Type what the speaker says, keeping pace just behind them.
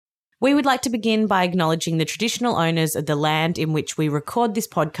We would like to begin by acknowledging the traditional owners of the land in which we record this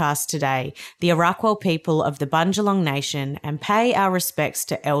podcast today, the Arakwal people of the Bundjalung Nation, and pay our respects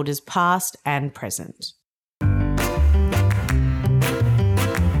to elders past and present.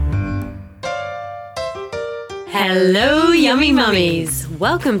 Hello, yummy mummies.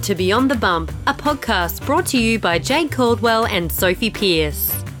 Welcome to Beyond the Bump, a podcast brought to you by Jade Caldwell and Sophie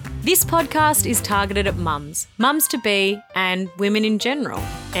Pearce. This podcast is targeted at mums, mums-to-be, and women in general.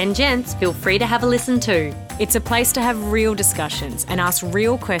 And gents, feel free to have a listen too. It's a place to have real discussions and ask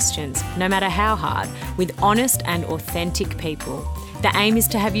real questions, no matter how hard, with honest and authentic people. The aim is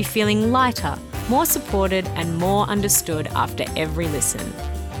to have you feeling lighter, more supported, and more understood after every listen.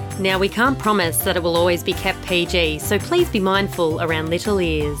 Now, we can't promise that it will always be kept PG, so please be mindful around little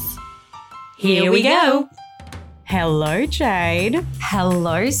ears. Here we go. Hello, Jade.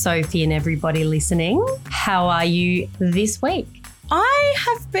 Hello, Sophie and everybody listening. How are you this week? I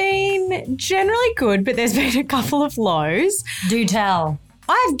have been generally good, but there's been a couple of lows. Do tell.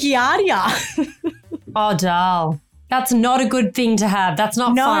 I have Giardia. Oh, doll. That's not a good thing to have. That's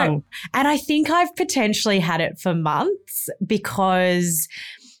not fun. And I think I've potentially had it for months because,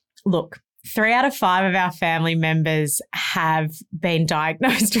 look, 3 out of 5 of our family members have been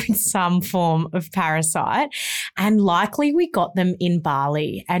diagnosed with some form of parasite, and likely we got them in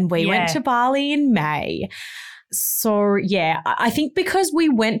Bali, and we went to Bali in May. So, yeah, I think because we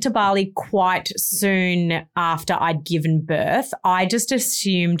went to Bali quite soon after I'd given birth, I just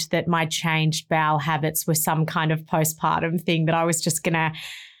assumed that my changed bowel habits were some kind of postpartum thing that I was just going to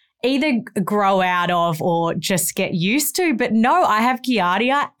either grow out of or just get used to. But no, I have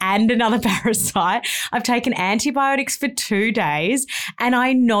Giardia and another parasite. I've taken antibiotics for 2 days and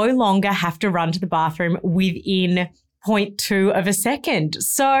I no longer have to run to the bathroom within 0.2 of a second.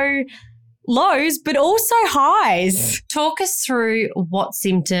 So lows, but also highs. Talk us through what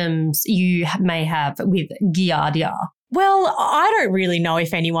symptoms you may have with Giardia. Well, I don't really know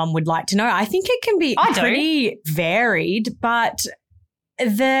if anyone would like to know. I think it can be pretty varied, but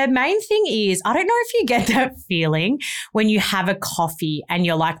the main thing is, I don't know if you get that feeling when you have a coffee and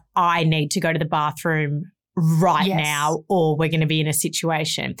you're like, I need to go to the bathroom right now or we're going to be in a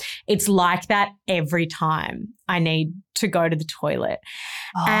situation. It's like that every time I need to go to the toilet.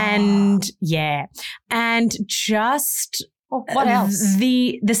 Oh. And just what else?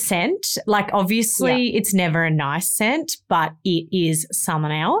 The scent, like obviously it's never a nice scent, but it is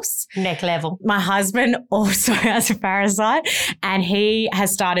someone else. Neck level. My husband also has a parasite and he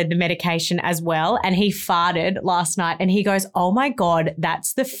has started the medication as well, and he farted last night and he goes, oh my God,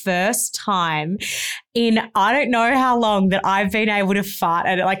 that's the first time in I don't know how long that I've been able to fart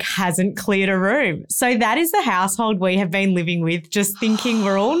and it like hasn't cleared a room. So that is the household we have been living with, just thinking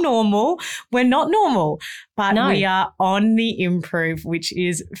we're all normal. We're not normal, but we are on the improve, which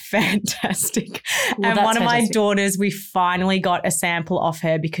is fantastic. Well, and one of my daughters, we finally got a sample off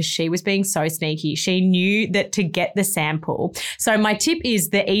her because she was being so sneaky. She knew that to get the sample. So my tip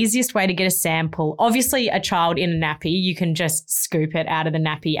is the easiest way to get a sample, obviously a child in a nappy, you can just scoop it out of the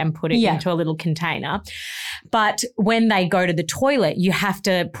nappy and put it into a little container. But when they go to the toilet, you have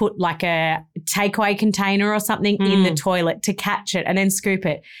to put like a takeaway container or something in the toilet to catch it and then scoop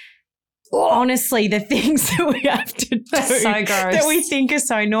it. Honestly, the things that we have to do that we think are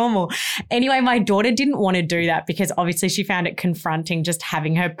so normal. Anyway, my daughter didn't want to do that because obviously she found it confronting just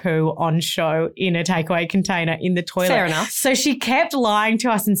having her poo on show in a takeaway container in the toilet. Fair enough. So she kept lying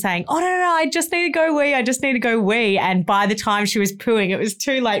to us and saying, oh, no, I just need to go wee. I just need to go wee. And by the time she was pooing, it was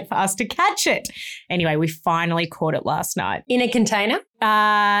too late for us to catch it. Anyway, we finally caught it last night. In a container?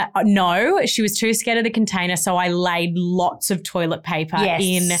 No, she was too scared of the container, so I laid lots of toilet paper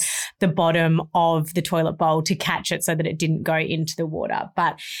in the bottom of the toilet bowl to catch it so that it didn't go into the water.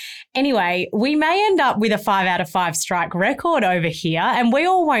 But anyway, we may end up with a 5 out of 5 strike record over here and we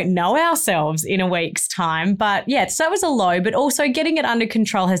all won't know ourselves in a week's time. But yeah, so that was a low, but also getting it under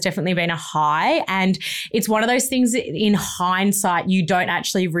control has definitely been a high. And it's one of those things that in hindsight, you don't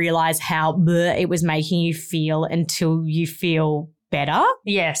actually realize how it was making you feel until you feel better.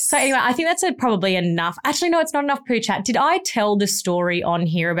 Yes. So anyway, I think that's probably enough. Actually, no, it's not enough poo chat. Did I tell the story on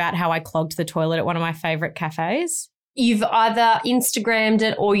here about how I clogged the toilet at one of my favourite cafes? You've either Instagrammed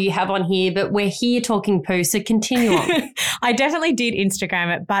it or you have on here, but we're here talking poo, so continue on. I definitely did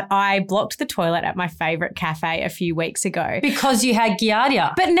Instagram it, but I blocked the toilet at my favourite cafe a few weeks ago. Because you had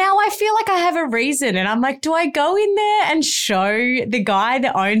Giardia. But now I feel like I have a reason and I'm like, do I go in there and show the guy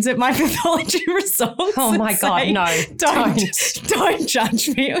that owns it my pathology results? Oh my God, no. Don't judge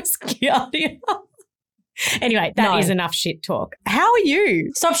me. It was Giardia. Anyway, that is enough shit talk. How are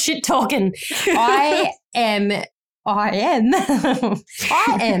you? Stop shit talking. I am I am.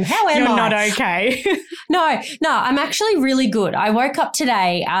 I am. How am You're I? not okay. No, I'm actually really good. I woke up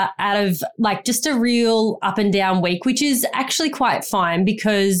today out of like just a real up and down week, which is actually quite fine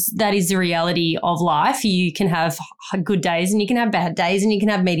because that is the reality of life. You can have good days and you can have bad days and you can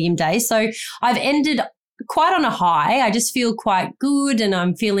have medium days. So I've ended quite on a high. I just feel quite good and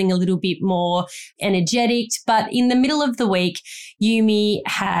I'm feeling a little bit more energetic. But in the middle of the week, Yumi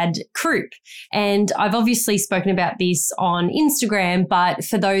had croup. And I've obviously spoken about this on Instagram, but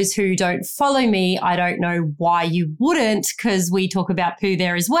for those who don't follow me, I don't know why you wouldn't because we talk about poo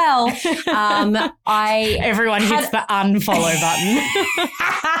there as well. Everyone hits the unfollow button.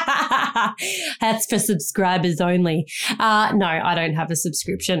 That's for subscribers only. No, I don't have a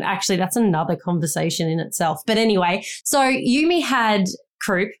subscription. Actually, that's another conversation in itself. But anyway, so Yumi had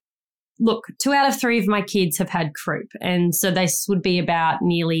croup. Look, 2 out of 3 of my kids have had croup. And so this would be about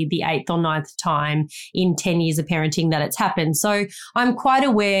nearly the 8th or 9th time in 10 years of parenting that it's happened. So I'm quite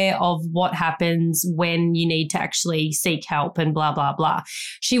aware of what happens when you need to actually seek help and blah, blah, blah.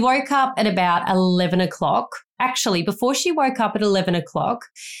 She woke up at about 11 o'clock. Actually, before she woke up at 11 o'clock,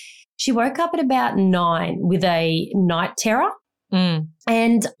 she woke up at about 9 with a night terror.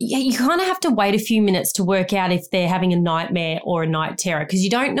 And you kind of have to wait a few minutes to work out if they're having a nightmare or a night terror because you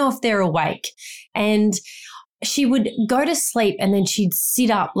don't know if they're awake. And she would go to sleep and then she'd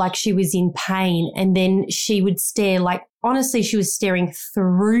sit up like she was in pain and then she would stare like, honestly, she was staring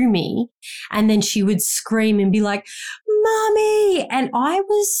through me and then she would scream and be like, Mommy. And I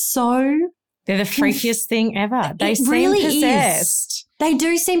was so... They're the freakiest thing ever. They seem really possessed. They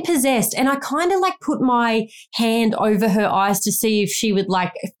do seem possessed. And I kind of like put my hand over her eyes to see if she would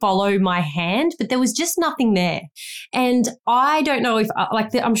like follow my hand, but there was just nothing there. And I don't know if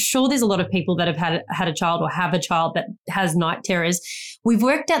I'm sure there's a lot of people that have had a child or have a child that has night terrors. We've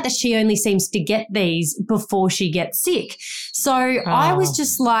worked out that she only seems to get these before she gets sick. So I was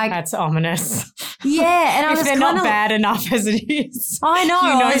just like, that's ominous. Yeah. And I was if they're not bad enough as it is. I know.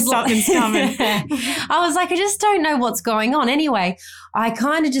 You know something's coming. I was like, I just don't know what's going on. Anyway, I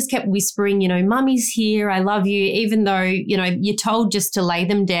kind of just kept whispering, Mummy's here. I love you, even though, you're told just to lay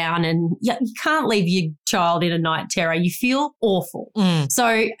them down and you can't leave your child in a night terror. You feel awful.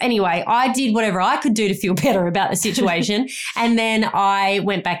 So anyway, I did whatever I could do to feel better about the situation. And then I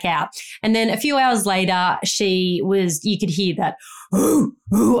went back out. And then a few hours later, you could hear that, ooh,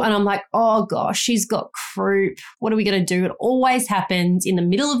 ooh, and I'm like, oh gosh, she's got croup. What are we going to do? It always happens in the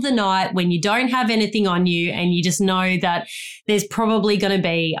middle of the night when you don't have anything on you and you just know that there's probably going to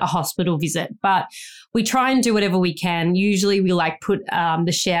be a hospital visit. But we try and do whatever we can. Usually we put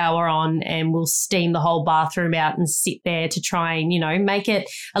the shower on and we'll steam the whole bathroom out and sit there to try and, make it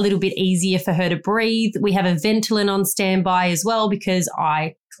a little bit easier for her to breathe. We have a Ventolin on standby as well because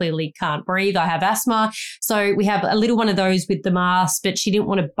I clearly can't breathe. I have asthma. So we have a little one of those with the mask, but she didn't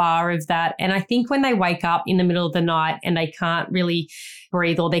want a bar of that. And I think when they wake up in the middle of the night and they can't really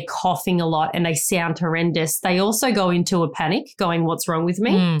breathe or they're coughing a lot and they sound horrendous, they also go into a panic going, what's wrong with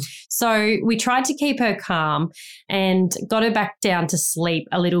me? So we tried to keep her calm and got her back down to sleep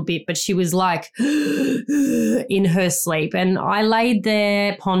a little bit, but she was like in her sleep. And I laid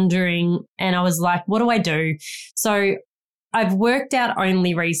there pondering and I was like, what do I do? So I've worked out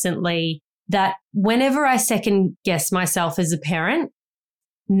only recently that whenever I second guess myself as a parent,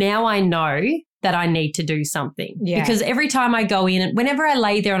 now I know that I need to do something. Yeah. Because every time I go in and whenever I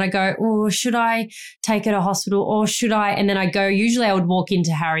lay there and I go, oh, should I take her to hospital or should I? And then I go, usually I would walk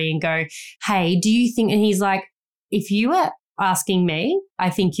into Harry and go, hey, do you think? And he's like, if you were asking me, I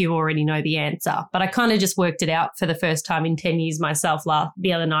think you already know the answer. But I kind of just worked it out for the first time in 10 years myself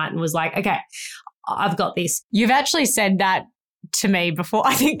the other night and was like, okay, I've got this. You've actually said that to me before.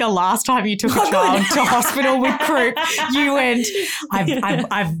 I think the last time you took a child to hospital with croup, you went,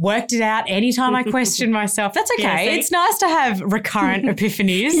 I've worked it out anytime I question myself. That's okay. Yeah, it's nice to have recurrent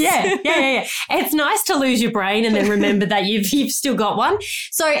epiphanies. Yeah. It's nice to lose your brain and then remember that you've still got one.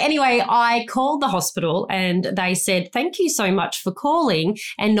 So anyway, I called the hospital and they said, thank you so much for calling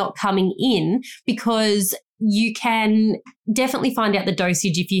and not coming in because you can definitely find out the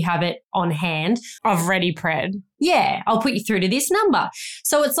dosage if you have it on hand. Of Ready Pred. Yeah, I'll put you through to this number.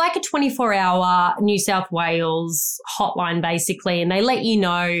 So it's like a 24-hour New South Wales hotline basically, and they let you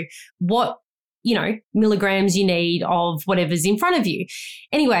know what, milligrams you need of whatever's in front of you.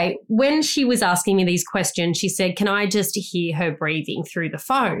 Anyway, when she was asking me these questions, she said, can I just hear her breathing through the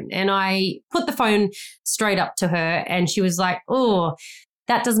phone? And I put the phone straight up to her and she was like, oh,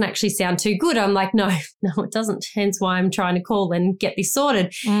 that doesn't actually sound too good. I'm like, no, it doesn't. Hence why I'm trying to call and get this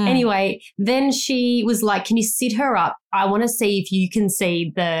sorted. Anyway, then she was like, can you sit her up I want to see if you can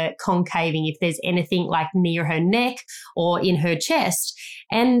see the concaving, if there's anything like near her neck or in her chest.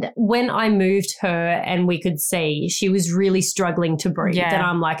 And when I moved her and we could see, she was really struggling to breathe. Yeah. And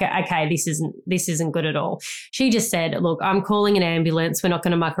I'm like, okay, this isn't good at all. She just said, look, I'm calling an ambulance. We're not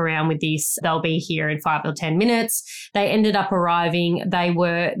going to muck around with this. They'll be here in 5 or 10 minutes. They ended up arriving. They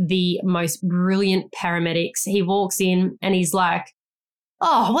were the most brilliant paramedics. He walks in and he's like,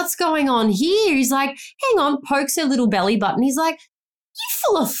 oh, what's going on here? He's like, hang on, pokes her little belly button. He's like, you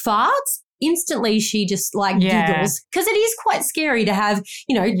full of farts? Instantly, she just giggles because it is quite scary to have,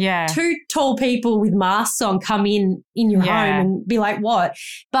 two tall people with masks on come in your home and be like, what?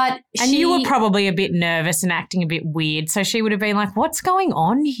 And you were probably a bit nervous and acting a bit weird. So she would have been like, what's going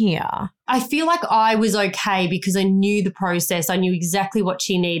on here? I feel like I was okay because I knew the process. I knew exactly what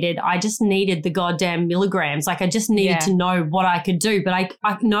she needed. I just needed the goddamn milligrams. Like I just needed to know what I could do, but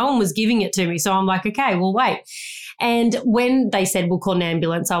no one was giving it to me. So I'm like, okay, we'll wait. And when they said we'll call an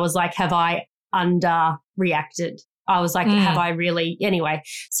ambulance, I was like, have I underreacted? I was like, have I really? Anyway,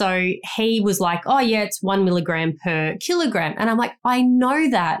 so he was like, oh, yeah, it's 1 milligram per kilogram. And I'm like, I know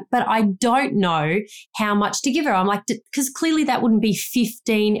that, but I don't know how much to give her. I'm like, because clearly that wouldn't be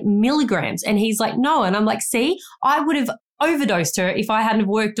 15 milligrams. And he's like, no. And I'm like, see, I would have overdosed her if I hadn't have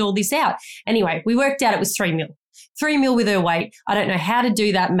worked all this out. Anyway, we worked out it was 3 mil. 3 mil with her weight. I don't know how to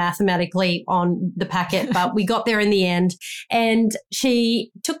do that mathematically on the packet, but we got there in the end. And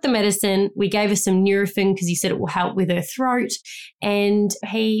she took the medicine. We gave her some Nurofen because he said it will help with her throat. And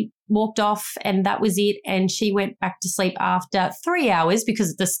he walked off and that was it. And she went back to sleep after 3 hours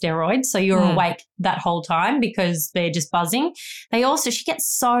because of the steroids. So you're awake that whole time because they're just buzzing. She gets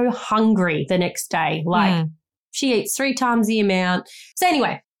so hungry the next day. She eats 3 times the amount. So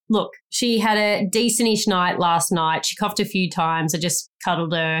anyway, look, she had a decent-ish night last night. She coughed a few times. I just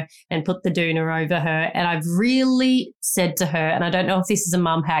cuddled her and put the doona over her. And I've really said to her, and I don't know if this is a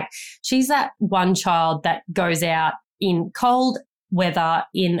mum hack, she's that one child that goes out in cold weather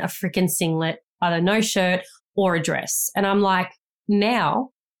in a freaking singlet, either no shirt or a dress. And I'm like, now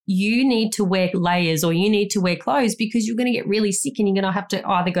you need to wear layers or you need to wear clothes because you're going to get really sick and you're going to have to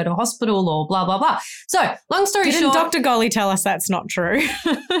either go to hospital or blah, blah, blah. So long story short. Didn't Dr. Golly tell us that's not true?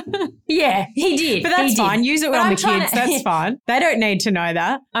 Yeah, he did. But that's fine. Use it on the kids. That's fine. They don't need to know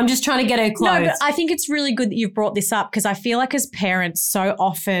that. I'm just trying to get her clothes. No, but I think it's really good that you've brought this up because I feel like as parents so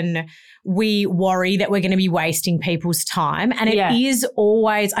often we worry that we're going to be wasting people's time. And it is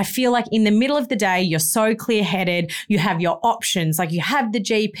always, I feel like in the middle of the day, you're so clear-headed, you have your options, like you have the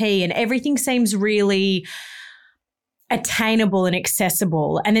GP and everything seems really attainable and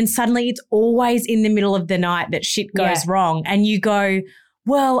accessible. And then suddenly it's always in the middle of the night that shit goes wrong. And you go,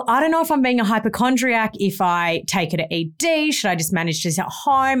 well, I don't know if I'm being a hypochondriac if I take her to ED. Should I just manage this at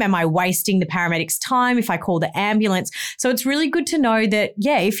home? Am I wasting the paramedics' time if I call the ambulance? So it's really good to know that,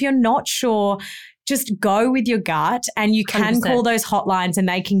 if you're not sure, just go with your gut and you can 100%. Call those hotlines and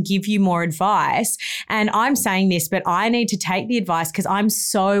they can give you more advice. And I'm saying this, but I need to take the advice because I'm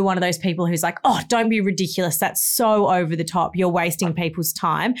so one of those people who's like, oh, don't be ridiculous. That's so over the top. You're wasting people's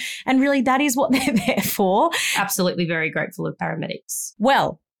time. And really that is what they're there for. Absolutely very grateful of paramedics.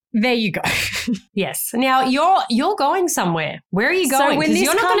 Well, there you go. Yes. Now you're going somewhere. Where are you going? Because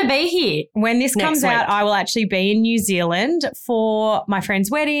you're not going to be here. When this comes out, I will actually be in New Zealand for my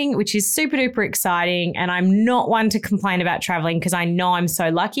friend's wedding, which is super duper exciting. And I'm not one to complain about traveling because I know I'm so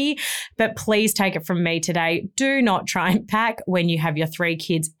lucky. But please take it from me today. Do not try and pack when you have your 3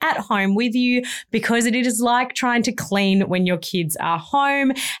 kids at home with you because it is like trying to clean when your kids are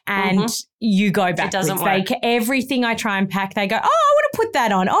home and you go backwards. It doesn't work. Everything I try and pack, they go, oh, I want to put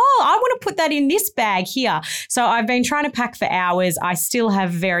that on. Oh, I want to put that in this bag here. So I've been trying to pack for hours. I still have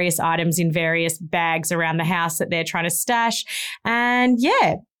various items in various bags around the house that they're trying to stash. And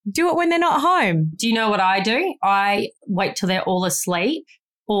do it when they're not home. Do you know what I do? I wait till they're all asleep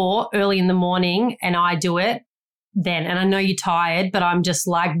or early in the morning and I do it then. And I know you're tired, but I'm just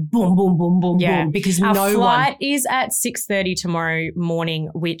like boom, boom, boom, boom, boom because our flight is at 6:30 tomorrow morning,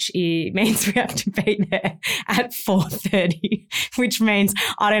 which means we have to be there at 4:30, which means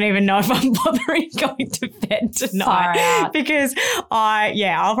I don't even know if I'm bothering going to bed tonight. Far out. Because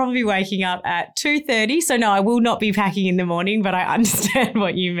I'll probably be waking up at 2:30. So no, I will not be packing in the morning, but I understand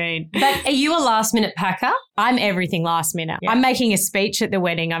what you mean. But are you a last minute packer? I'm everything last minute. Yeah. I'm making a speech at the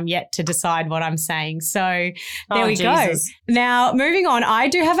wedding. I'm yet to decide what I'm saying. So there we go. Now, moving on, I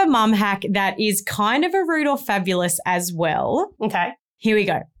do have a mum hack that is kind of a rude or fabulous as well. Okay. Here we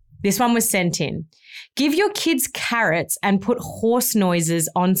go. This one was sent in. Give your kids carrots and put horse noises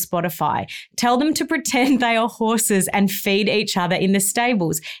on Spotify. Tell them to pretend they are horses and feed each other in the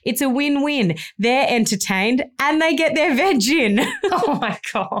stables. It's a win-win. They're entertained and they get their veg in. Oh, my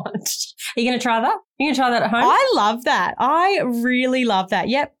God. Are you going to try that? You going to try that at home? I love that. I really love that.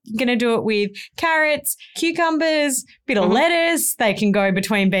 Yep. I'm going to do it with carrots, cucumbers, bit of lettuce. They can go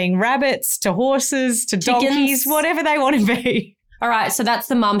between being rabbits to horses to donkeys, whatever they want to be. All right, so that's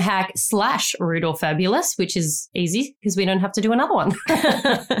the mum hack / rude or fabulous, which is easy because we don't have to do another one.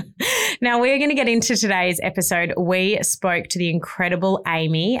 Now, we're going to get into today's episode. We spoke to the incredible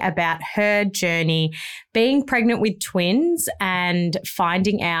Amie about her journey being pregnant with twins and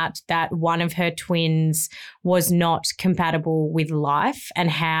finding out that one of her twins was not compatible with life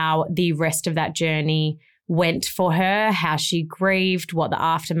and how the rest of that journey went for her, how she grieved, what the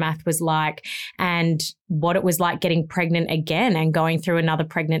aftermath was like, and what it was like getting pregnant again and going through another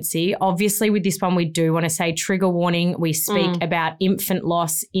pregnancy. Obviously, with this one, we do want to say trigger warning. We speak about infant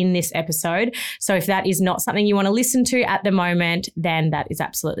loss in this episode. So if that is not something you want to listen to at the moment, then that is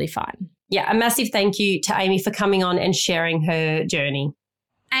absolutely fine. Yeah, a massive thank you to Amie for coming on and sharing her journey.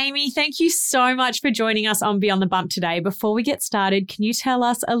 Amie, thank you so much for joining us on Beyond the Bump today. Before we get started, can you tell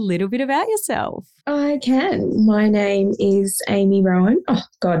us a little bit about yourself? I can. My name is Amie Rohan. Oh,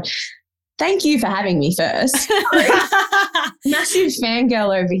 God. Thank you for having me first. Massive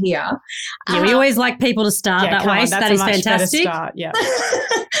fangirl over here. Yeah, we always like people to start that way. So that is fantastic. Yeah.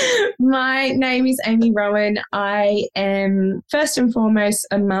 My name is Amie Rohan. I am first and foremost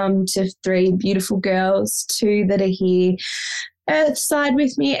a mum to 3 beautiful girls, 2 that are here earthside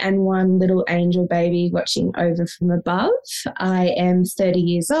with me and 1 little angel baby watching over from above. I am 30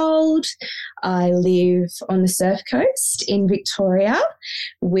 years old. I live on the Surf Coast in Victoria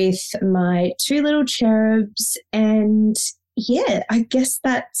with my 2 little cherubs, and yeah, I guess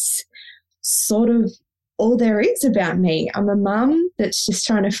that's sort of all there is about me. I'm a mum that's just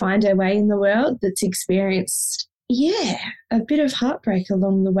trying to find her way in the world, that's experienced, a bit of heartbreak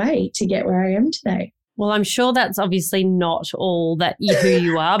along the way to get where I am today. Well, I'm sure that's obviously not all who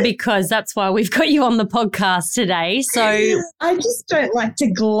you are, because that's why we've got you on the podcast today. So I just don't like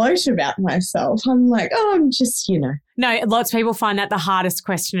to gloat about myself. I'm like, I'm just, No, lots of people find that the hardest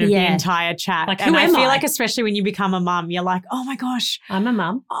question of the entire chat. Like, and who am I feel I? like especially when you become a mum, you're like, oh my gosh. I'm a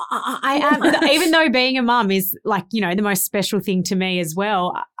mum. I am. Even though being a mum is like, the most special thing to me as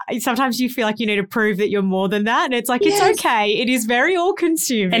well. Sometimes you feel like you need to prove that you're more than that. And it's like, It's okay. It is very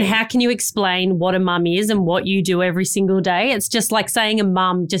all-consuming. And how can you explain what a mum is and what you do every single day? It's just like saying a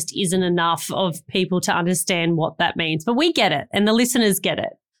mum just isn't enough of people to understand what that means. But we get it and the listeners get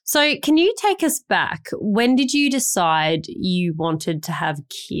it. So can you take us back? When did you decide you wanted to have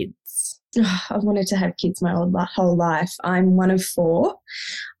kids? I wanted to have kids my whole life. I'm one of 4.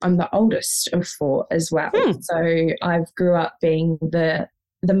 I'm the oldest of 4 as well. So I've grew up being the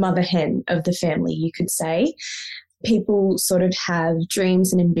mother hen of the family, you could say. People sort of have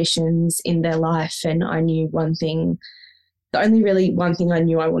dreams and ambitions in their life, and I knew one thing, the only really one thing I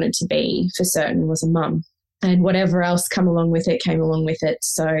knew I wanted to be for certain was a mum, and whatever else came along with it.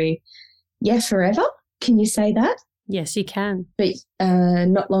 So, forever. Can you say that? Yes, you can. But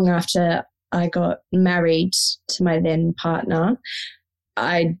not long after I got married to my then partner,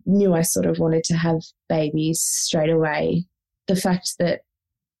 I knew I sort of wanted to have babies straight away. The fact that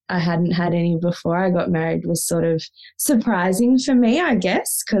I hadn't had any before I got married was sort of surprising for me, I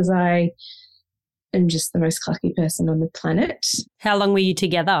guess, because I am just the most clucky person on the planet. How long were you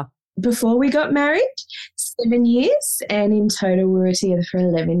together? Before we got married, 7 years, and in total we were together for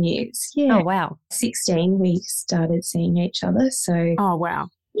 11 years. Yeah. Oh, wow. 16 we started seeing each other. So, oh, wow.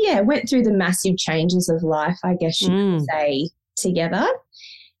 Yeah, went through the massive changes of life, I guess you could say, together.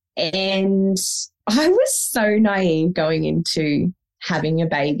 And I was so naive going into having a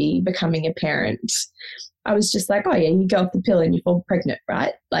baby, becoming a parent. I was just like, oh yeah, you go off the pill and you fall pregnant,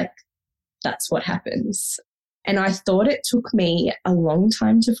 right? Like, that's what happens. And I thought it took me a long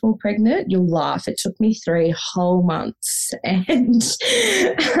time to fall pregnant. You'll laugh. It took me 3 whole months. And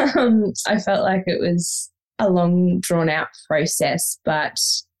I felt like it was a long, drawn-out process. But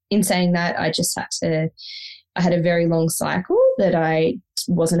in saying that, I had a very long cycle that I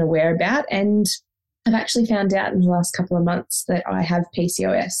wasn't aware about. And I've actually found out in the last couple of months that I have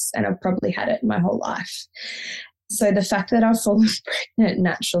PCOS, and I've probably had it my whole life. So the fact that I've fallen pregnant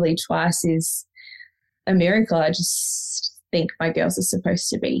naturally twice is a miracle. I just think my girls are supposed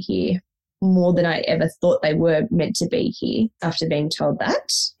to be here more than I ever thought they were meant to be here after being told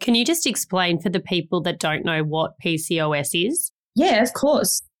that. Can you just explain for the people that don't know what PCOS is? Yeah, of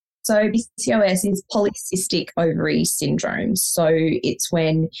course. So PCOS is polycystic ovary syndrome. So it's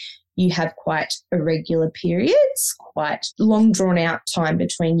when you have quite irregular periods, quite long drawn out time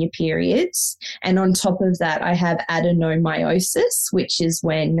between your periods. And on top of that, I have adenomyosis, which is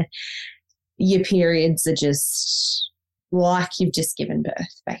when your periods are just like you've just given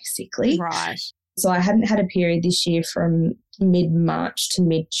birth, basically. Right. So I hadn't had a period this year from mid-March to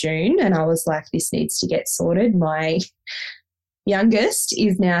mid-June, and I was like, this needs to get sorted. My youngest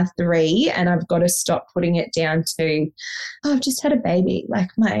is now 3, and I've got to stop putting it down to, oh, I've just had a baby. Like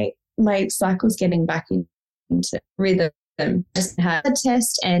my cycle's getting back into rhythm. I just had a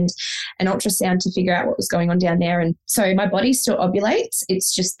test and an ultrasound to figure out what was going on down there. And so my body still ovulates.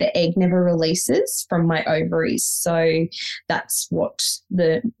 It's just the egg never releases from my ovaries. So that's what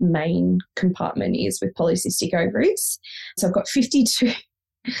the main compartment is with polycystic ovaries. So I've got 52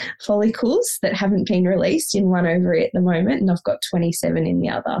 follicles that haven't been released in one ovary at the moment, and I've got 27 in the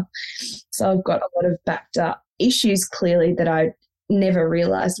other. So I've got a lot of backed up issues clearly that I never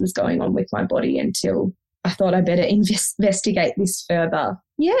realized was going on with my body until I thought I better investigate this further.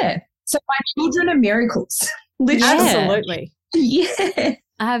 Yeah. So my children are miracles. Literally. Absolutely. Yeah.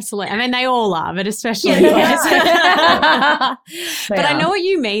 Absolutely. I mean, they all are, but especially Yeah. yours. But I know what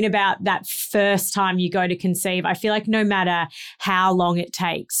you mean about that first time you go to conceive. I feel like no matter how long it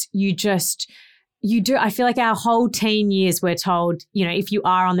takes, you do. I feel like our whole teen years we're told, you know, if you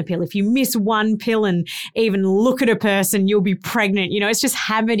are on the pill, if you miss one pill and even look at a person, you'll be pregnant. You know, it's just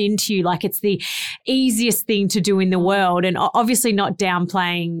hammered into you like it's the easiest thing to do in the world. And obviously not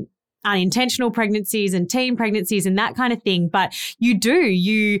downplaying unintentional pregnancies and teen pregnancies and that kind of thing. But you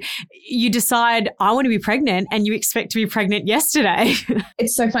decide, I want to be pregnant, and you expect to be pregnant yesterday.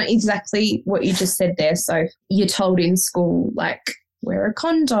 It's so funny. Exactly what you just said there. So you're told in school, like, wear a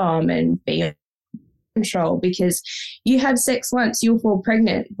condom and be control because you have sex once, you'll fall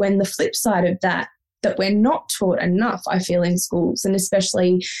pregnant, when the flip side of that we're not taught enough, I feel, in schools, and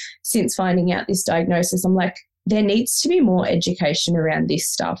especially since finding out this diagnosis, I'm like, there needs to be more education around this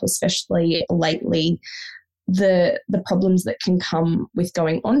stuff, especially lately, the problems that can come with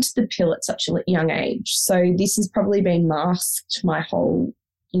going onto the pill at such a young age. So this has probably been masked my whole,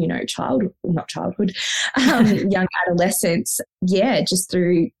 you know, young adolescence, just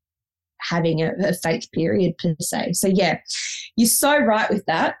through having a fake period per se. So yeah, you're so right with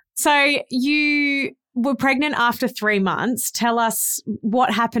that. So you were pregnant after 3 months. Tell us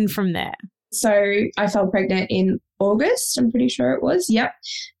what happened from there. So I fell pregnant in August, I'm pretty sure it was. Yep.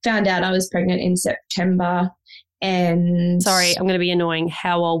 Found out I was pregnant in September. And sorry, I'm going to be annoying.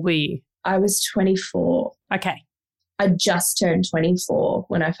 How old were you? I was 24. Okay. I just turned 24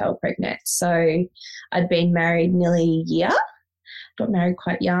 when I fell pregnant. So I'd been married nearly a year. Got married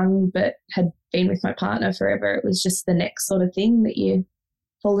quite young, but had been with my partner forever. It was just the next sort of thing that you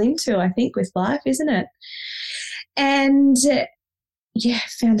fall into, I think, with life, isn't it? And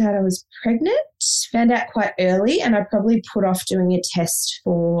found out I was pregnant, found out quite early, and I probably put off doing a test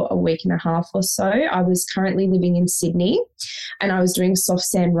for a week and a half or so. I was currently living in Sydney, and I was doing soft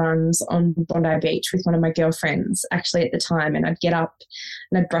sand runs on Bondi Beach with one of my girlfriends actually at the time, and I'd get up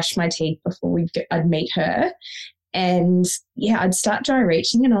and I'd brush my teeth before I'd meet her. And I'd start dry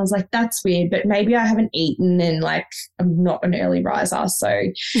reaching, and I was like, that's weird, but maybe I haven't eaten and like I'm not an early riser. So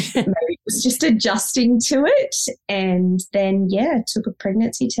maybe it was just adjusting to it. And then, took a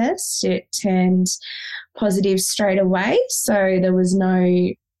pregnancy test. It turned positive straight away. So there was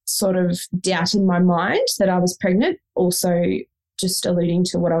no sort of doubt in my mind that I was pregnant. Also, just alluding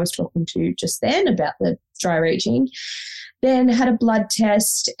to what I was talking to just then about the dry reaching. Then had a blood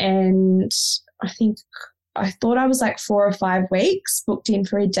test, and I thought I was like 4 or 5 weeks, booked in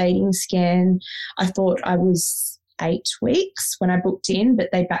for a dating scan. I thought I was 8 weeks when I booked in, but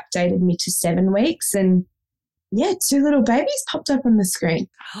they backdated me to 7 weeks. And 2 little babies popped up on the screen.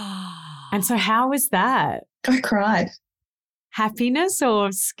 And so how was that? I cried. Happiness or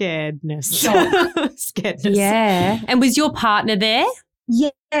scaredness? Scaredness. Yeah. And was your partner there?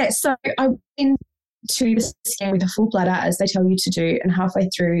 Yeah. So I went into the scan with a full bladder, as they tell you to do, and halfway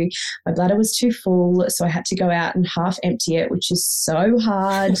through my bladder was too full, so I had to go out and half empty it, which is so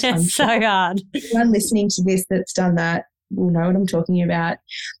hard. It's so hard. Anyone listening to this that's done that will know what I'm talking about.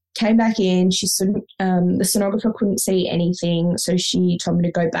 Came back in, the sonographer couldn't see anything, so she told me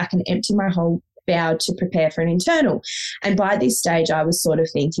to go back and empty my whole bowel to prepare for an internal. And by this stage I was sort of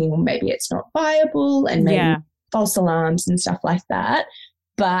thinking, well, maybe it's not viable, and maybe false alarms and stuff like that.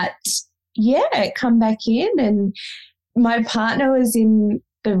 But come back in, and my partner was in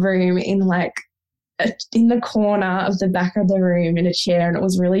the room in the corner of the back of the room in a chair, and it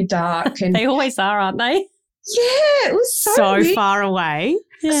was really dark. And they always are, aren't they? Yeah, it was so weird. Far away.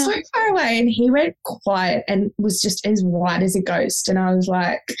 so far away. And he went quiet and was just as white as a ghost. And I was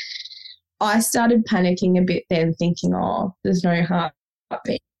like, I started panicking a bit then, thinking, oh, there's no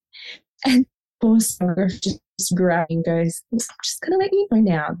heartbeat. And poor sonographer just grabbed me and goes, I'm just going to let you know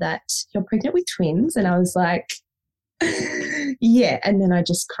now that you're pregnant with twins. And I was like, yeah. And then I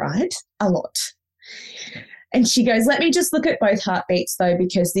just cried a lot. And she goes, let me just look at both heartbeats though,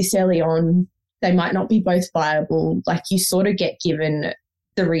 because this early on, they might not be both viable. Like you sort of get given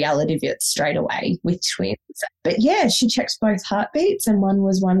the reality of it straight away with twins. But yeah, she checked both heartbeats and one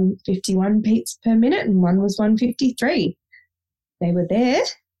was 151 beats per minute and one was 153. They were there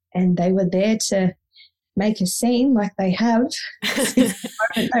and they were there to make a scene like they have since the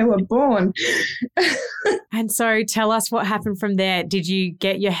moment they were born. And so tell us what happened from there. Did you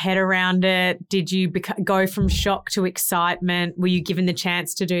get your head around it? Did you go from shock to excitement? Were you given the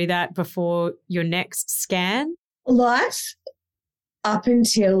chance to do that before your next scan? Life up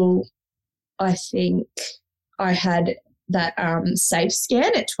until I think I had that safe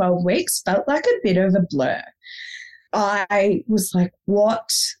scan at 12 weeks felt like a bit of a blur. I was like, what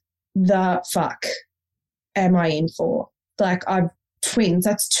the fuck am I in for? Like I've twins,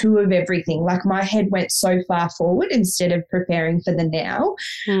 that's two of everything. Like my head went so far forward instead of preparing for the now.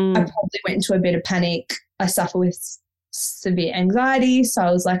 I probably went into a bit of panic. I suffer with severe anxiety. So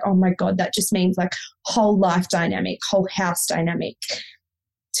I was like, oh my God, that just means like whole life dynamic, whole house dynamic,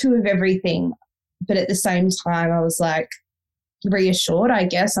 two of everything. But at the same time, I was like reassured, I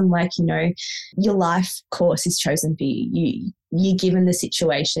guess. I'm like, you know, your life course is chosen for you. You're given the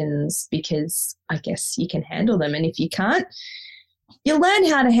situations because I guess you can handle them. And if you can't, you learn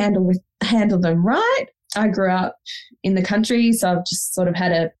how to handle them, right? I grew up in the country, so I've just sort of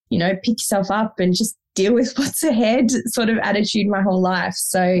had a, you know, pick yourself up and just deal with what's ahead sort of attitude my whole life.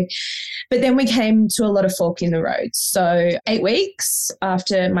 So, but then we came to a lot of fork in the road. So 8 weeks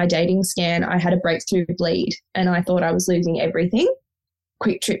after my dating scan, I had a breakthrough bleed and I thought I was losing everything.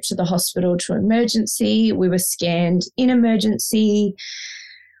 Quick trip to the hospital to emergency. We were scanned in emergency.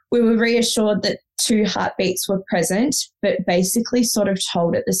 We were reassured that 2 heartbeats were present, but basically sort of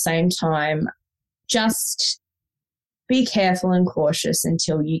told at the same time, just be careful and cautious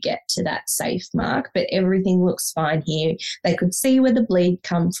until you get to that safe mark, but everything looks fine here. They could see where the bleed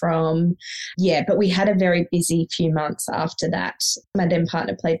come from. Yeah, but we had a very busy few months after that. My then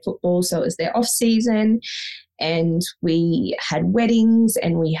partner played football, so it was their off season, and we had weddings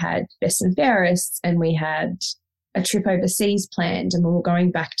and we had best and fairest and we had a trip overseas planned, and we were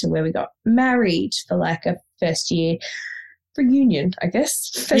going back to where we got married for like a first year reunion, I guess.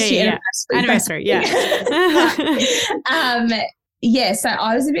 First year anniversary. Yeah. So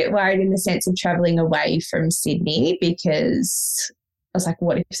I was a bit worried in the sense of traveling away from Sydney because I was like,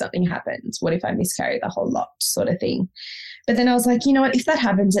 what if something happens? What if I miscarry the whole lot sort of thing? But then I was like, you know what, if that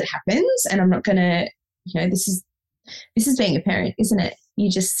happens, it happens, and I'm not going to, you know, this is being a parent, isn't it?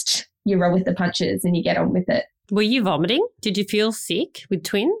 You roll with the punches and you get on with it. Were you vomiting? Did you feel sick with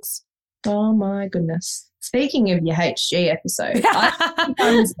twins? Oh, my goodness. Speaking of your HG episode, I don't think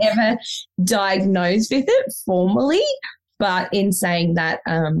I was ever diagnosed with it formally, but in saying that,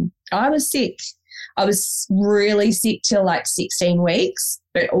 I was sick. I was really sick till like 16 weeks,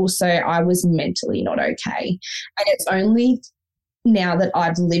 but also I was mentally not okay. And it's only now that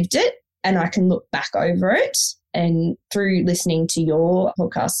I've lived it and I can look back over it, and through listening to your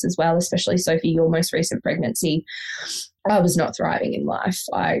podcasts as well, especially Sophie, your most recent pregnancy, I was not thriving in life.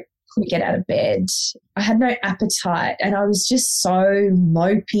 I couldn't get out of bed. I had no appetite and I was just so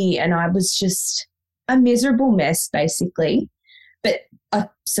mopey and I was just a miserable mess basically. But I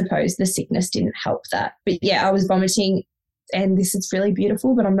suppose the sickness didn't help that. But yeah, I was vomiting, and this is really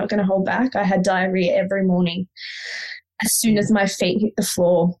beautiful, but I'm not going to hold back. I had diarrhea every morning. As soon as my feet hit the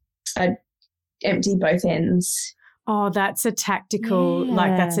floor, I'd empty both ends. Oh, that's a tactical,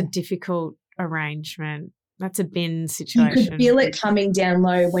 like that's a difficult arrangement. That's a bin situation. You could feel it coming down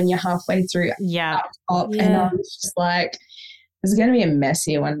low when you're halfway through. Yeah. Up, and I was just like, there's going to be a mess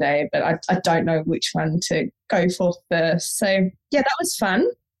here one day, but I don't know which one to go for first. So, yeah, that was fun.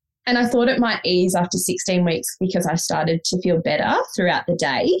 And I thought it might ease after 16 weeks because I started to feel better throughout the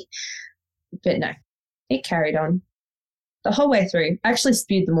day. But no, it carried on the whole way through. I actually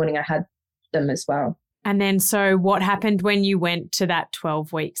spewed the morning I had them as well. And then so what happened when you went to that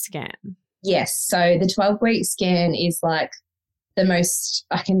 12-week scan? Yes. So the 12-week scan is like the most,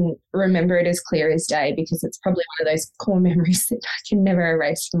 I can remember it as clear as day because it's probably one of those core memories that I can never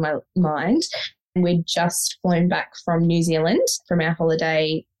erase from my mind. We'd just flown back from New Zealand from our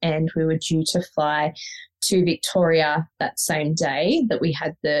holiday, and we were due to fly to Victoria that same day that we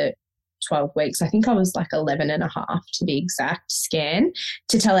had the 12 weeks. I think I was like 11 and a half to be exact scan,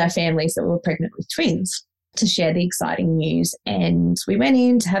 to tell our families that we were pregnant with twins, to share the exciting news. And we went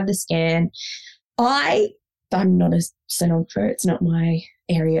in to have the scan. I'm not a sonographer. It's not my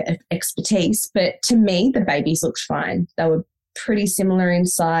area of expertise. But to me, the babies looked fine. They were pretty similar in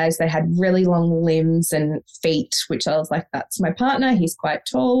size. They had really long limbs and feet, which I was like, that's my partner. He's quite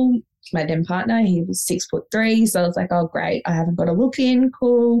tall. My then partner, he was 6'3". So I was like, oh, great. I haven't got to look in.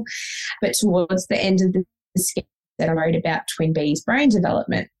 Cool. But towards the end of the scan, I wrote about twin B's brain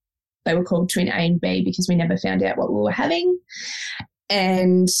development. They were called twin A and B because we never found out what we were having.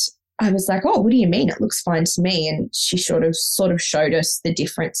 And I was like, oh, what do you mean? It looks fine to me. And she sort of showed us the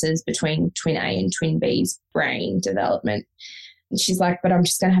differences between twin A and twin B's brain development. And she's like, but I'm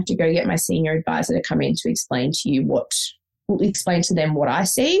just going to have to go get my senior advisor to come in to explain to you explain to them what I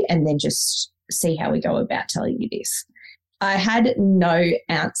see, and then just see how we go about telling you this. I had no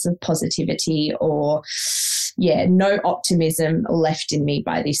ounce of positivity or no optimism left in me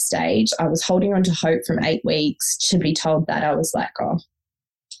by this stage. I was holding on to hope from 8 weeks. To be told that, I was like, oh,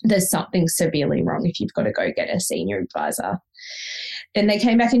 there's something severely wrong if you've got to go get a senior advisor. Then they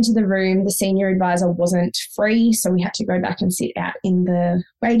came back into the room. The senior advisor wasn't free, so we had to go back and sit out in the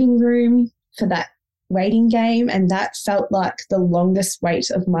waiting room for that waiting game, and that felt like the longest wait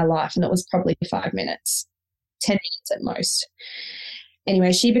of my life, and it was probably 5 minutes, 10 minutes at most.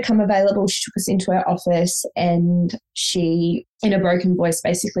 Anyway, she became available. She took us into her office, and she, in a broken voice,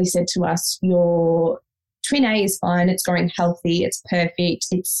 basically said to us, your twin A is fine. It's growing healthy. It's perfect.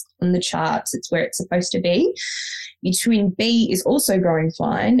 It's on the charts. It's where it's supposed to be. Your twin B is also growing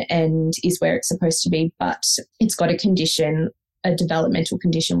fine and is where it's supposed to be, but it's got a developmental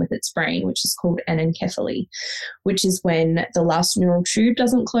condition with its brain, which is called anencephaly, which is when the last neural tube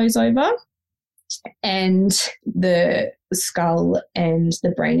doesn't close over and the skull and the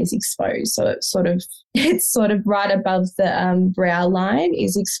brain is exposed. So it's sort of right above the brow line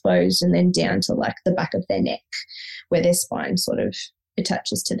is exposed, and then down to like the back of their neck where their spine sort of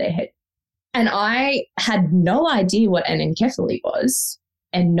attaches to their head. And I had no idea what anencephaly was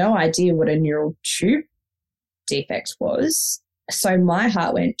and no idea what a neural tube defect was. So my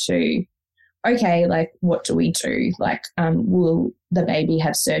heart went to, okay, like, what do we do? Like, will the baby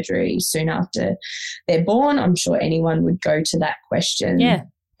have surgery soon after they're born? I'm sure anyone would go to that question. Yeah.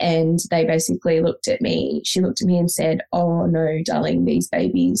 And they basically looked at me. She looked at me and said, oh, no, darling, these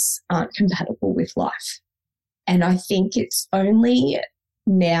babies aren't compatible with life. And I think it's only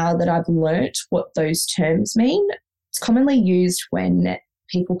now that I've learnt what those terms mean. It's commonly used when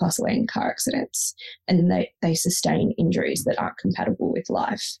people pass away in car accidents and they sustain injuries that aren't compatible with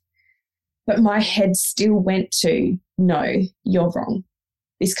life. But my head still went to, no, you're wrong.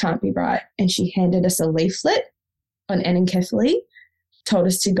 This can't be right. And she handed us a leaflet on anencephaly, told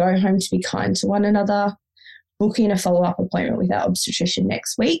us to go home to be kind to one another, book in a follow-up appointment with our obstetrician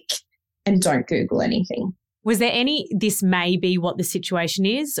next week, and don't Google anything. Was there any, this may be what the situation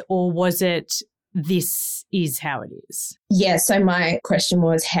is, or was it, this is how it is? Yeah, so my question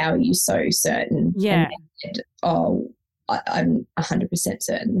was, how are you so certain? Yeah. And they said, I'm 100%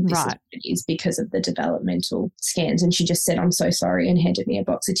 certain this is what it is because of the developmental scans. And she just said, I'm so sorry, and handed me a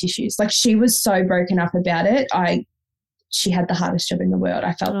box of tissues. Like, she was so broken up about it. She had the hardest job in the world.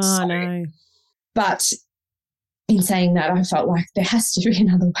 I felt no. But in saying that, I felt like there has to be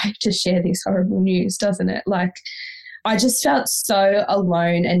another way to share this horrible news, doesn't it? Like, I just felt so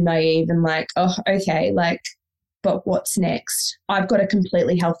alone and naive and like, oh, okay, like, but what's next? I've got a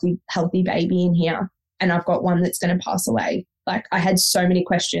completely healthy baby in here, and I've got one that's going to pass away. Like, I had so many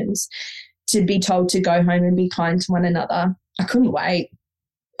questions. To be told to go home and be kind to one another, I couldn't wait.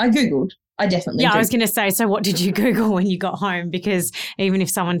 I Googled. I definitely Yeah, Googled. I was going to say, so what did you Google when you got home? Because even if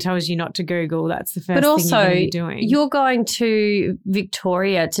someone tells you not to Google, that's the first thing you're going to be doing. You're going to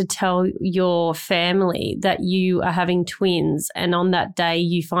Victoria to tell your family that you are having twins, and on that day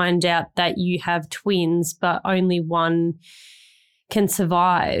you find out that you have twins but only one can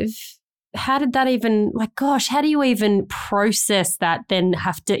survive. How did that even, like, gosh, how do you even process that, then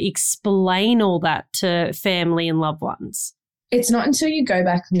have to explain all that to family and loved ones? It's not until you go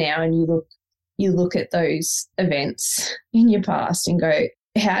back now and you look at those events in your past and go,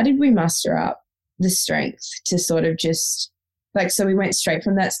 how did we muster up the strength to sort of just, like, so we went straight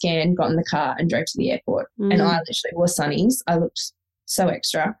from that scan, got in the car and drove to the airport. And I literally wore sunnies. I looked so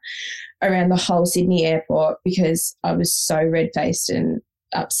extra around the whole Sydney airport because I was so red-faced and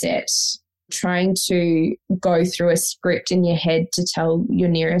upset, trying to go through a script in your head to tell your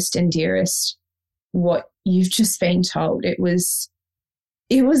nearest and dearest what you've just been told. It was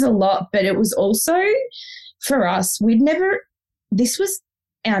a lot, but it was also, for us, this was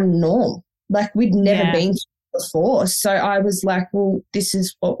our norm. Like we'd never been before. So I was like, well, this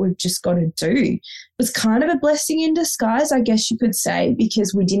is what we've just got to do. It was kind of a blessing in disguise, I guess you could say,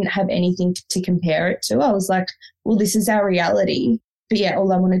 because we didn't have anything to compare it to. I was like, well, this is our reality. But yeah,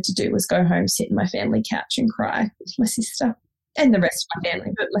 all I wanted to do was go home, sit in my family couch and cry with my sister and the rest of my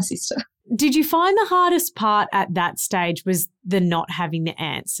family, but my sister. Did you find the hardest part at that stage was the not having the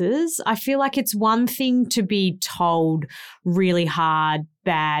answers? I feel like it's one thing to be told really hard,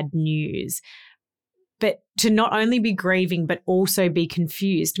 bad news, but to not only be grieving but also be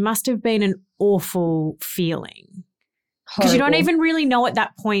confused must have been an awful feeling. Because you don't even really know at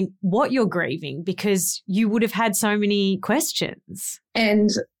that point what you're grieving because you would have had so many questions. And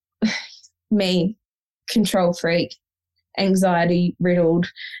me, control freak, anxiety riddled,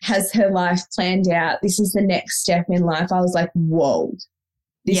 has her life planned out. This is the next step in life. I was like, whoa,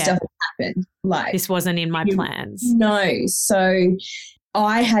 this doesn't happen. Like this wasn't in my plans. No. So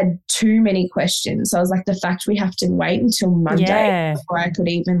I had too many questions. So I was like, the fact we have to wait until Monday before I could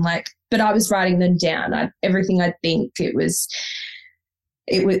even but I was writing them down. Everything I think it was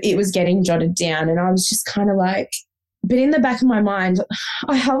getting jotted down. And I was just kind of like, but in the back of my mind,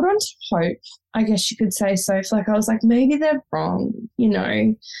 I held on to hope, I guess you could say so. Like I was like, maybe they're wrong. You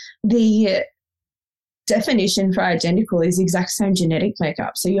know, the definition for identical is exact same genetic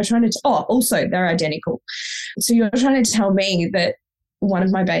makeup. So you're trying to, also they're identical. So you're trying to tell me that one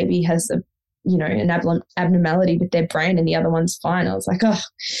of my baby has an abnormality with their brain and the other one's fine. I was like,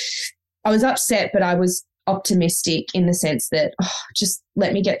 I was upset, but I was optimistic in the sense that just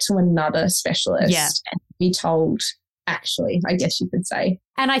let me get to another specialist and be told, actually, I guess you could say.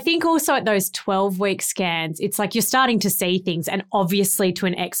 And I think also at those 12-week scans, it's like you're starting to see things, and obviously to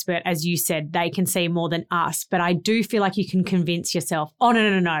an expert, as you said, they can see more than us. But I do feel like you can convince yourself,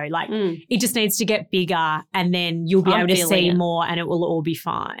 no. Like it just needs to get bigger and then you'll be able to see more and it will all be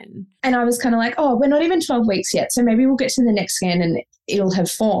fine. And I was kind of like, we're not even 12 weeks yet. So maybe we'll get to the next scan and it'll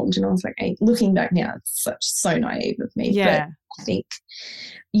have formed. And I was like, hey, looking back now, it's so naive of me. Yeah. But I think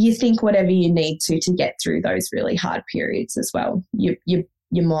you think whatever you need to get through those really hard periods as well.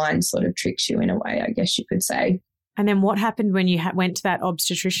 Your mind sort of tricks you in a way, I guess you could say. And then what happened when you went to that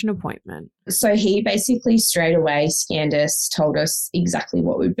obstetrician appointment? So he basically straight away scanned us, told us exactly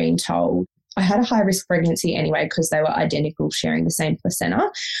what we'd been told. I had a high-risk pregnancy anyway because they were identical, sharing the same placenta,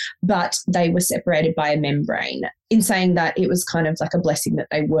 but they were separated by a membrane. In saying that, it was kind of like a blessing that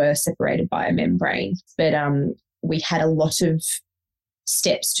they were separated by a membrane. But we had a lot of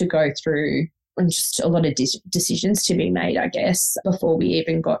steps to go through and just a lot of decisions to be made, I guess, before we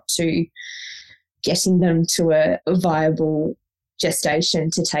even got to getting them to a viable gestation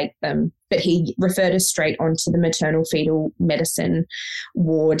to take them. But he referred us straight onto the maternal fetal medicine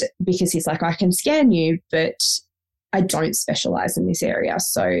ward because he's like, I can scan you, but I don't specialise in this area.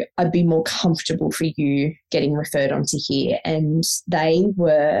 So I'd be more comfortable for you getting referred onto here. And they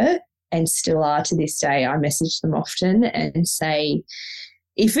were, and still are to this day, I message them often and say,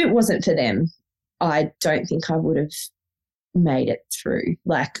 if it wasn't for them, I don't think I would have made it through.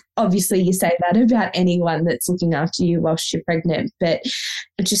 Like, obviously you say that about anyone that's looking after you whilst you're pregnant, but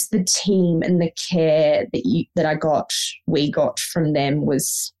just the team and the care that we got from them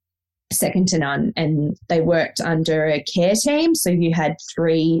was second to none. And they worked under a care team. So you had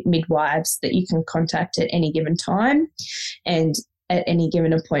 3 midwives that you can contact at any given time. And at any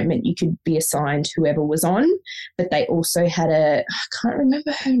given appointment, you could be assigned whoever was on, but they also had I can't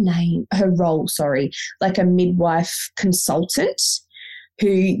remember her role, like a midwife consultant who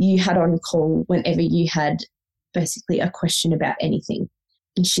you had on call whenever you had basically a question about anything.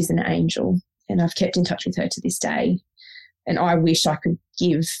 And she's an angel, and I've kept in touch with her to this day. And I wish I could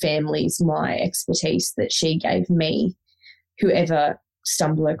give families my expertise that she gave me, whoever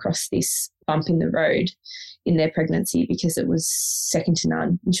stumble across this bump in the road in their pregnancy, because it was second to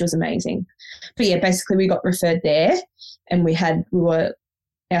none, and she was amazing. But yeah, basically we got referred there, and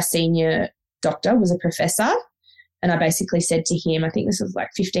our senior doctor was a professor, and I basically said to him, I think this was like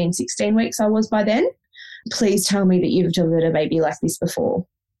 15, 16 weeks I was by then, please tell me that you've delivered a baby like this before.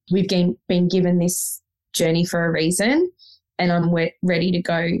 We've been given this journey for a reason, and I'm ready to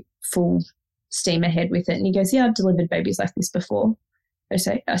go full steam ahead with it. And he goes, yeah, I've delivered babies like this before. I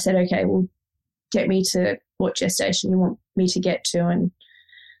said, okay, well, get me to what gestation you want me to get to. And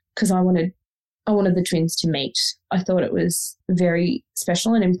because I wanted the twins to meet. I thought it was very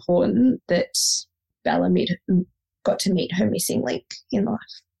special and important that Bella got to meet her missing link in life.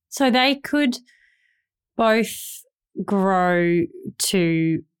 So they could both grow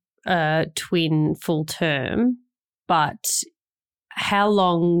to a twin full term, but how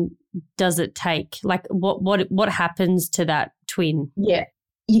long does it take? Like what happens to that twin? Yeah.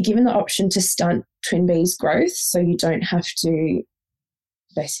 you're given the option to stunt twin bees' growth, so you don't have to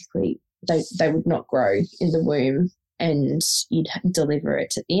basically, they would not grow in the womb and you'd deliver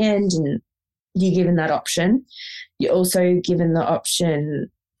it at the end, and you're given that option. You're also given the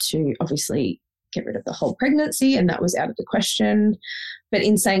option to obviously get rid of the whole pregnancy, and that was out of the question. But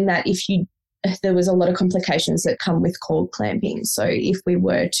in saying that, there was a lot of complications that come with cord clamping. So if we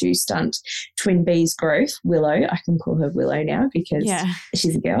were to stunt twin bees' growth, Willow, I can call her Willow now because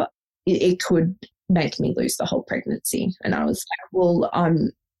she's a girl, it could make me lose the whole pregnancy. And I was like, well,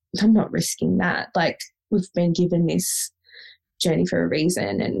 I'm not risking that. Like, we've been given this journey for a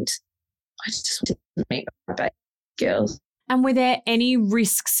reason, and I just wanted to meet my baby girls. And were there any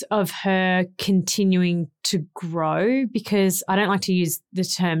risks of her continuing to grow? Because I don't like to use the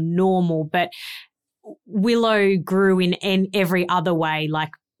term normal, but Willow grew in every other way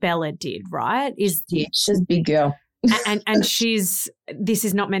like Bella did, right? She's a big girl. and this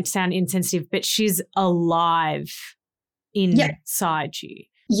is not meant to sound insensitive, but she's alive inside you.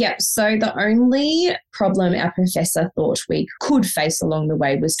 Yep. So the only problem our professor thought we could face along the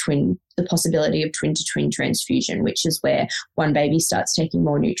way was the possibility of twin-to-twin transfusion, which is where one baby starts taking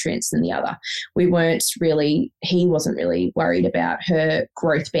more nutrients than the other. He wasn't really worried about her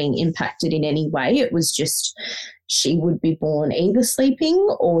growth being impacted in any way. It was just she would be born either sleeping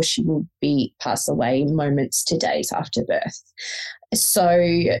or she would be pass away moments to days after birth.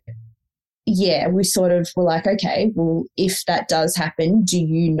 So yeah, we sort of were like, okay, well, if that does happen, do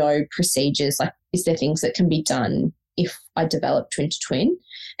you know procedures? Like, is there things that can be done if I develop twin-to-twin?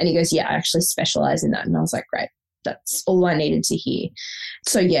 And he goes, yeah, I actually specialise in that. And I was like, great, that's all I needed to hear.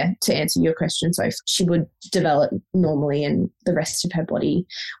 So, yeah, to answer your question, so she would develop normally and the rest of her body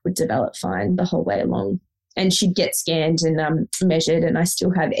would develop fine the whole way along. And she'd get scanned and measured, and I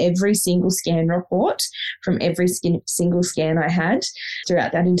still have every single scan report from every single scan I had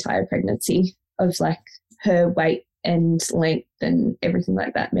throughout that entire pregnancy of like her weight and length and everything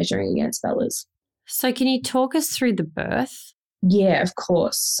like that, measuring against Bella's. So can you talk us through the birth? Yeah, of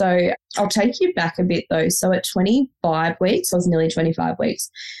course. So I'll take you back a bit though. So at 25 weeks, I was nearly 25 weeks,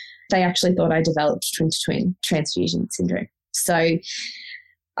 they actually thought I developed twin-to-twin transfusion syndrome. So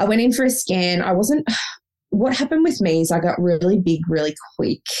I went in for a scan. What happened with me is I got really big really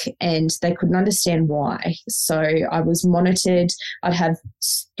quick and they couldn't understand why. So I was monitored. I'd have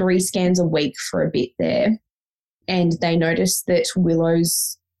 3 scans a week for a bit there, and they noticed that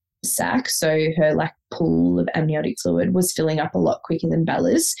Willow's sac, so her like pool of amniotic fluid, was filling up a lot quicker than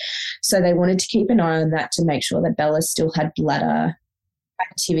Bella's. So they wanted to keep an eye on that to make sure that Bella still had bladder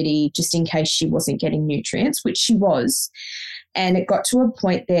activity just in case she wasn't getting nutrients, which she was. And it got to a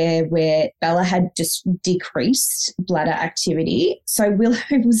point there where Bella had just decreased bladder activity. So Willow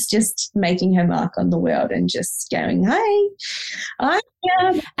was just making her mark on the world and just going, hey, I'm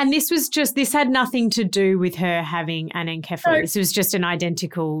here. And this had nothing to do with her having an encephalus. No. This was just an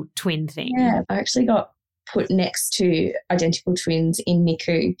identical twin thing. Yeah, I actually got put next to identical twins in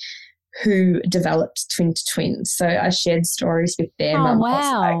NICU who developed twin-to-twins. So I shared stories with their mum.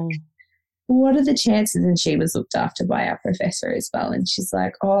 Wow. What are the chances? And she was looked after by our professor as well. And she's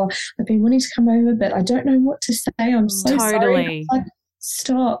like, oh, I've been wanting to come over, but I don't know what to say. I'm so sorry. Like,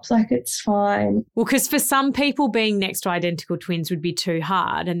 stop. Like, it's fine. Well, because for some people being next to identical twins would be too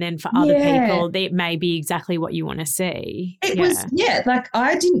hard. And then for other people, it may be exactly what you want to see. It was, like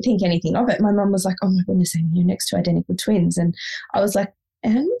I didn't think anything of it. My mum was like, oh my goodness, you're next to identical twins. And I was like,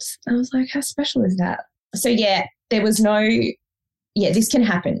 how special is that? So, yeah, there was no... yeah, this can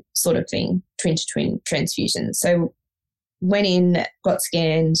happen sort of thing, twin-to-twin transfusion. So went in, got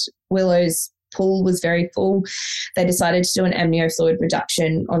scanned. Willow's pool was very full. They decided to do an amnio fluid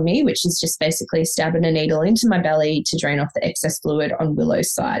reduction on me, which is just basically stabbing a needle into my belly to drain off the excess fluid on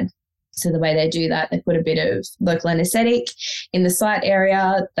Willow's side. So the way they do that, they put a bit of local anaesthetic in the site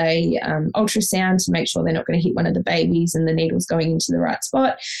area. They ultrasound to make sure they're not going to hit one of the babies and the needle's going into the right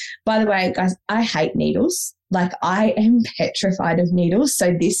spot. By the way, guys, I hate needles. Like, I am petrified of needles.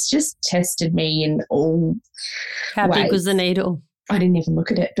 So this just tested me in all How ways. big was the needle? I didn't even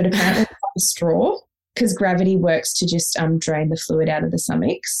look at it, but apparently it's like a straw, because gravity works to just drain the fluid out of the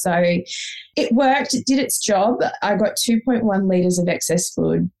stomach. So it worked. It did its job. I got 2.1 litres of excess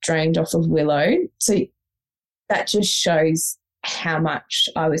fluid drained off of Willow. So that just shows how much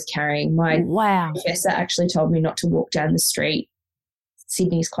I was carrying. My professor actually told me not to walk down the street.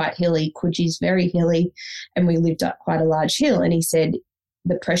 Sydney's quite hilly, Coogie's very hilly, and we lived up quite a large hill. And he said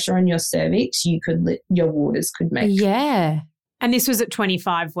the pressure on your cervix, your waters could make. Yeah. And this was at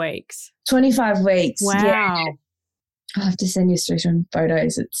 25 weeks. 25 weeks. Wow. Yeah. I'll have to send you through some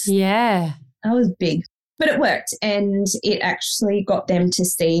photos. That was big. But it worked, and it actually got them to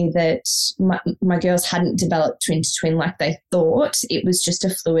see that my girls hadn't developed twin-to-twin like they thought. It was just a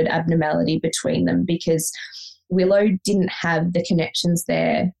fluid abnormality between them because Willow didn't have the connections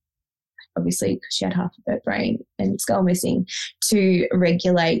there, obviously because she had half of her brain and skull missing, to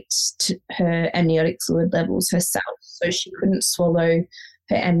regulate her amniotic fluid levels herself. So she couldn't swallow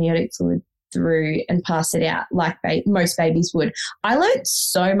her amniotic fluid through and pass it out like most babies would. I learned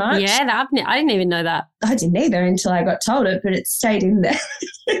so much. Yeah, I didn't even know that. I didn't either until I got told it, but it stayed in there.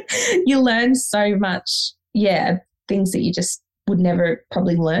 You learn so much, things that you just would never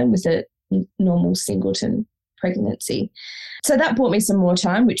probably learn with a normal singleton pregnancy. So that bought me some more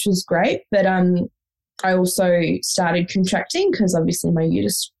time, which was great. But I also started contracting because obviously my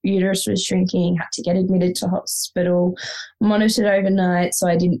uterus was shrinking, had to get admitted to hospital, monitored overnight so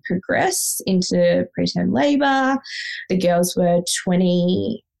I didn't progress into preterm labour. The girls were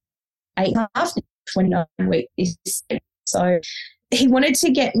 28.5, 29 weeks. So he wanted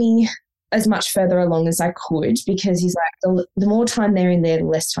to get me as much further along as I could because he's like, the more time they're in there, the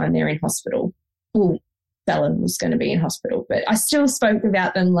less time they're in hospital. Well, Bella was going to be in hospital, but I still spoke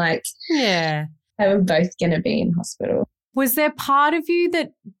about them like, yeah, they were both going to be in hospital. Was there part of you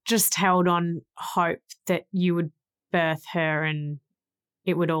that just held on hope that you would birth her and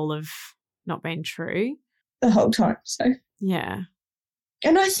it would all have not been true? The whole time, so. Yeah.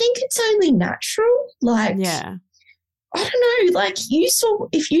 And I think it's only natural. Like, yeah. I don't know, like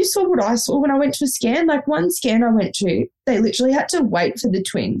if you saw what I saw when I went to a scan, like one scan I went to, they literally had to wait for the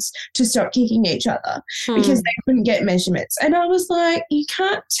twins to stop kicking each other because they couldn't get measurements. And I was like, you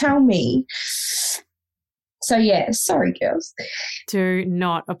can't tell me. So, yeah, sorry, girls. Do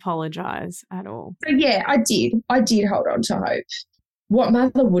not apologise at all. But, yeah, I did. I did hold on to hope. What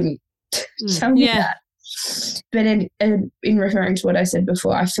mother wouldn't tell me that? But in referring to what I said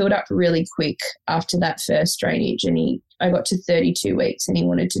before, I filled up really quick after that first drainage and I got to 32 weeks and he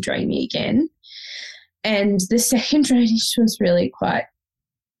wanted to drain me again. And the second drainage was really quite,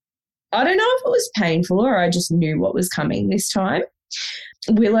 I don't know if it was painful or I just knew what was coming this time.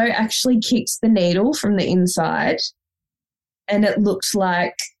 Willow actually kicked the needle from the inside and it looked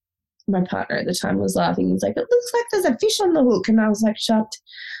like, my partner at the time was laughing. He's like, it looks like there's a fish on the hook. And I was like, shut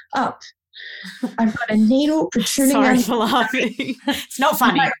up. I've got a needle protruding. Sorry for laughing. It's not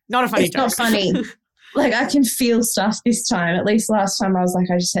funny. Not a funny joke. It's not funny. Like I can feel stuff this time. At least last time I was like,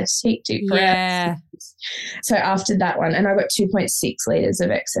 I just had to take deep breaths. Yeah. So after that one, and I got 2.6 litres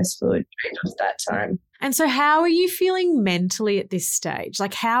of excess fluid off that time. And so how are you feeling mentally at this stage?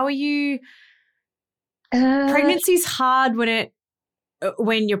 Like how are you? Pregnancy's hard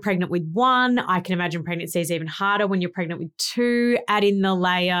when you're pregnant with one. I can imagine pregnancy is even harder when you're pregnant with two. Add in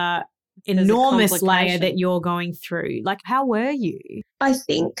the enormous layer that you're going through. Like, how were you? I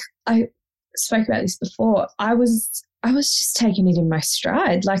think I spoke about this before. I was just taking it in my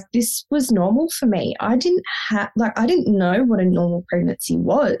stride. Like, this was normal for me. I didn't know what a normal pregnancy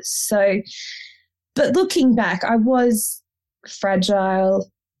was. So, but looking back, I was fragile.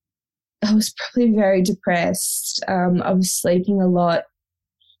 I was probably very depressed. I was sleeping a lot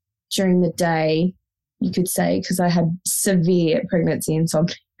during the day, you could say, because I had severe pregnancy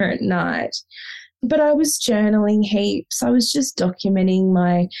insomnia at night. But I was journaling heaps. I was just documenting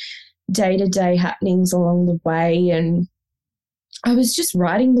my day-to-day happenings along the way, and I was just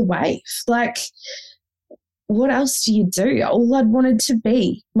riding the wave. Like, what else do you do? All I'd wanted to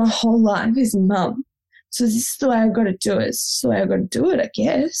be my whole life is mum. So this is the way I've got to do it. This is the way I've got to do it, I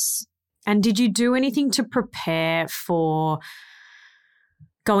guess. And did you do anything to prepare for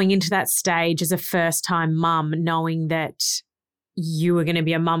going into that stage as a first-time mum, knowing that you were going to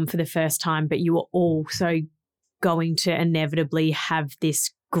be a mum for the first time, but you were also going to inevitably have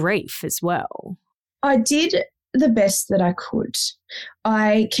this grief as well? I did the best that I could.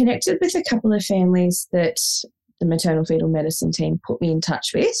 I connected with a couple of families that the maternal fetal medicine team put me in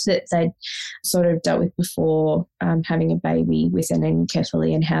touch with that they'd sort of dealt with before having a baby with an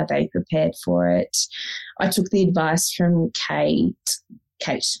anencephaly and how they prepared for it. I took the advice from Kate,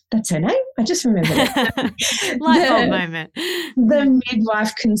 that's her name. I just remembered it. Light bulb moment. The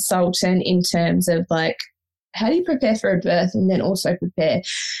midwife consultant in terms of like, how do you prepare for a birth and then also prepare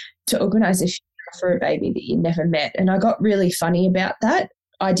to organise a funeral for a baby that you never met? And I got really funny about that.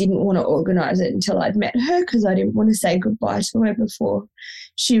 I didn't want to organise it until I'd met her because I didn't want to say goodbye to her before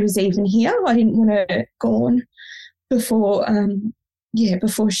she was even here. I didn't want her gone before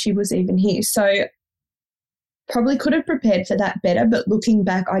she was even here. So probably could have prepared for that better, but looking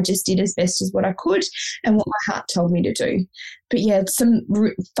back, I just did as best as what I could and what my heart told me to do. But yeah, some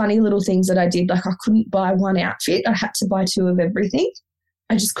funny little things that I did, like I couldn't buy one outfit. I had to buy two of everything.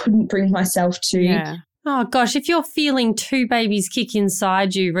 I just couldn't bring myself to Oh gosh, if you're feeling two babies kick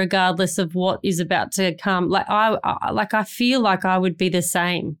inside you, regardless of what is about to come, I feel like I would be the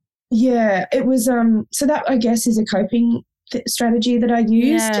same. Yeah, it was. So that I guess is a coping strategy that I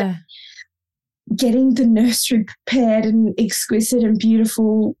used. Yeah. Getting the nursery prepared and exquisite and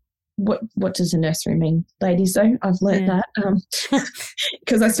beautiful. What does a nursery mean, ladies, though? I've learnt that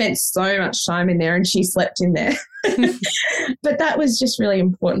because I spent so much time in there and she slept in there. But that was just really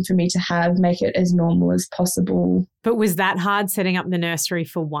important for me to make it as normal as possible. But was that hard setting up the nursery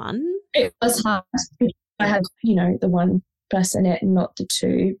for one? It was hard. I had, the one bassinet and not the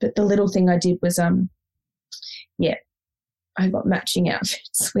two. But the little thing I did was, I got matching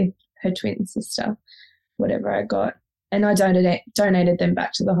outfits with her twin sister, whatever I got. And I donated them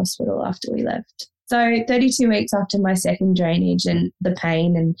back to the hospital after we left. So 32 weeks after my second drainage and the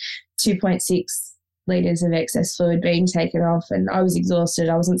pain and 2.6 litres of excess fluid being taken off, and I was exhausted.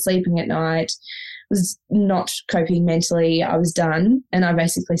 I wasn't sleeping at night, was not coping mentally. I was done. And I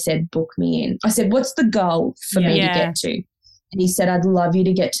basically said, book me in. I said, what's the goal for me to get to? And he said, I'd love you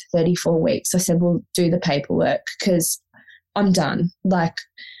to get to 34 weeks. I said, well, do the paperwork because I'm done.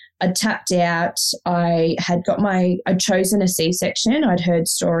 I'd tapped out. I'd chosen a C-section. I'd heard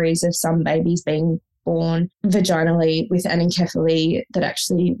stories of some babies being born vaginally with anencephaly that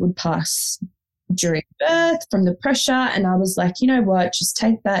actually would pass during birth from the pressure. And I was like, you know what, just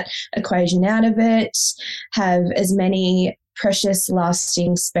take that equation out of it, have as many precious,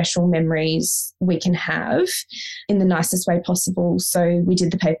 lasting, special memories we can have in the nicest way possible. So we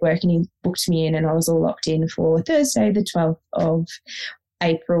did the paperwork and he booked me in and I was all locked in for Thursday, the 12th of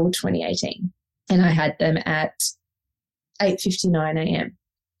April 2018, and I had them at 8:59 a.m.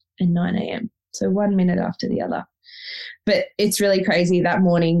 and 9 a.m. So 1 minute after the other. But it's really crazy. That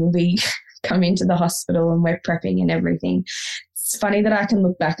morning we come into the hospital and we're prepping and everything. It's funny that I can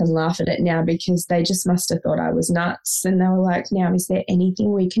look back and laugh at it now because they just must have thought I was nuts. And they were like, now, is there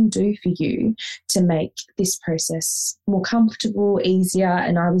anything we can do for you to make this process more comfortable, easier?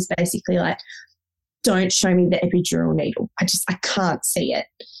 And I was basically like, don't show me the epidural needle. I can't see it.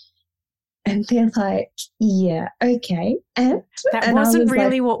 And they're like, yeah, okay. And that wasn't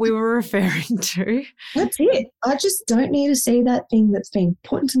really what we were referring to. That's it. I just don't need to see that thing that's been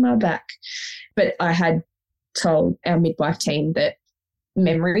put into my back. But I had told our midwife team that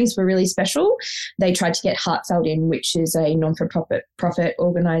memories were really special. They tried to get Heartfelt in, which is a non-for-profit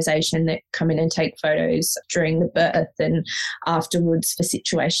organisation that come in and take photos during the birth and afterwards for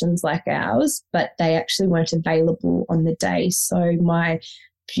situations like ours, but they actually weren't available on the day. So my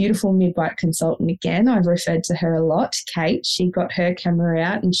beautiful midwife consultant, again, I've referred to her a lot, Kate, she got her camera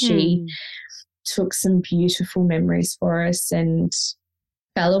out and she took some beautiful memories for us. And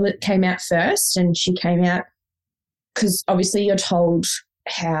Bella came out first, and she came out because obviously you're told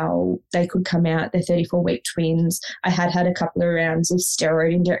how they could come out. They're 34-week twins. I had a couple of rounds of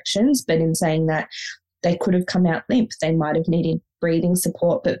steroid injections, but in saying that, they could have come out limp. They might have needed breathing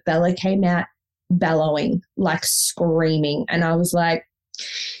support, but Bella came out bellowing, like screaming. And I was like,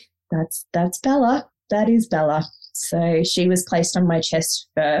 that's Bella. That is Bella. So she was placed on my chest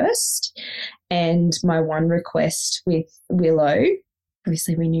first. And my one request with Willow,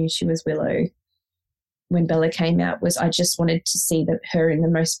 obviously we knew she was Willow when Bella came out, was I just wanted to see her in the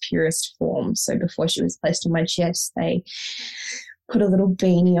most purest form. So before she was placed on my chest, they put a little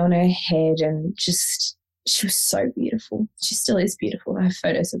beanie on her head and she was so beautiful. She still is beautiful. I have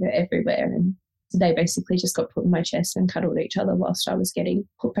photos of her everywhere. And they basically just got put on my chest and cuddled each other whilst I was getting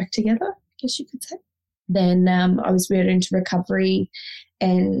put back together, I guess you could say. Then I was wheeled into recovery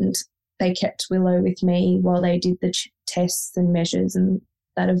and they kept Willow with me while they did the tests and measures and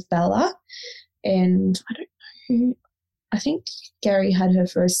that of Bella. And I don't know who, I think Gary had her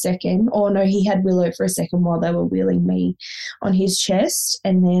for a second. Oh, no, he had Willow for a second while they were wheeling me on his chest.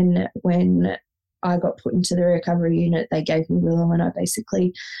 And then when I got put into the recovery unit, they gave me Willow and I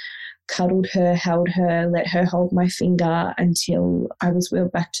basically cuddled her, held her, let her hold my finger until I was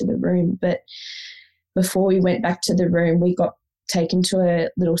wheeled back to the room. But before we went back to the room, we got taken to a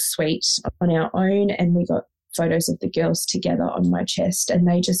little suite on our own and we got photos of the girls together on my chest and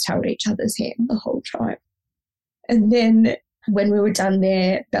they just held each other's hand the whole time. And then when we were done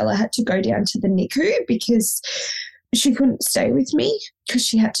there, Bella had to go down to the NICU because she couldn't stay with me because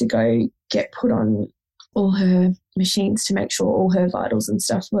she had to go get put on all her machines to make sure all her vitals and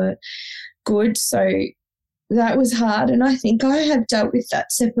stuff were good. So that was hard. And I think I have dealt with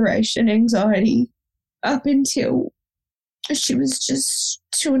that separation anxiety up until she was just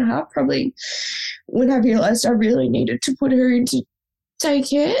 2.5 probably when I realised I really needed to put her into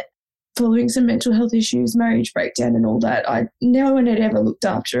daycare following some mental health issues, marriage breakdown and all that. No one had ever looked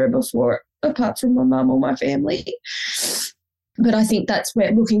after her before apart from my mum or my family. But I think that's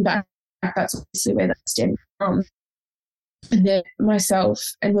where, looking back, that's obviously where that stemmed from. And then myself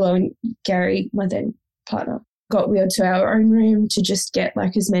and Willow and Gary, my then partner, got wheeled to our own room to just get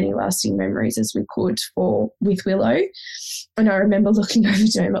like as many lasting memories as we could with Willow. And I remember looking over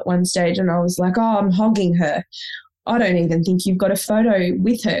to him at one stage and I was like, oh, I'm hogging her. I don't even think you've got a photo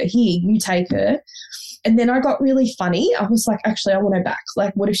with her. Here, you take her. And then I got really funny. I was like, actually, I want her back.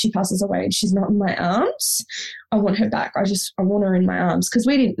 Like, what if she passes away and she's not in my arms? I want her back. I want her in my arms, because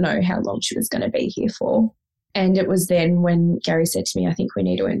we didn't know how long she was going to be here for. And it was then when Gary said to me, I think we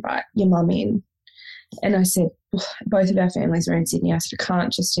need to invite your mum in. And I said, both of our families are in Sydney. I said, I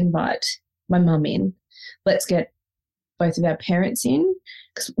can't just invite my mum in. Let's get both of our parents in,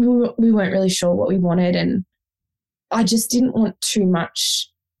 because we weren't really sure what we wanted. And I just didn't want too much.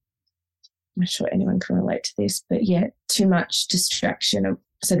 I'm not sure anyone can relate to this, but yeah, too much distraction.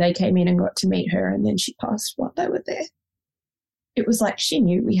 So they came in and got to meet her, and then she passed while they were there. It was like she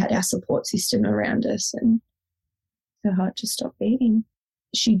knew we had our support system around us, and her heart just stopped beating.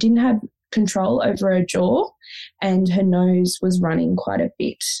 She didn't have control over her jaw, and her nose was running quite a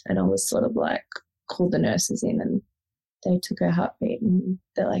bit, and I was sort of like, called the nurses in, and they took her heartbeat, and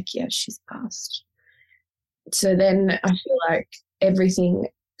they're like, yeah, she's passed. So then I feel like everything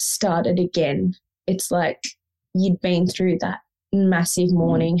started again. It's like you'd been through that massive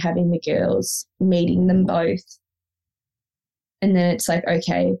morning, having the girls, meeting them both, and then it's like,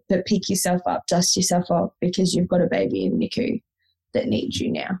 okay, but pick yourself up, dust yourself up, because you've got a baby in NICU that needs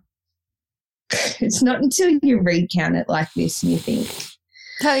you now. It's not until you recount it like this and you think,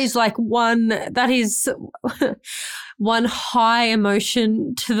 that is one high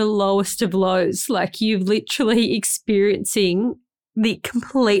emotion to the lowest of lows. Like, you've literally experiencing the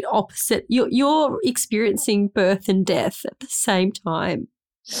complete opposite. You're experiencing birth and death at the same time.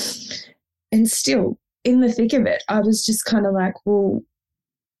 And still, in the thick of it, I was just kind of like, well,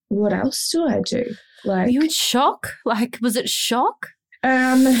 what else do I do? Like, were you in shock? Like, was it shock?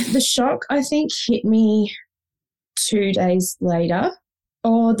 The shock, I think, hit me 2 days later,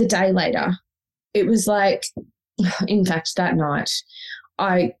 or the day later. It was like, in fact, that night,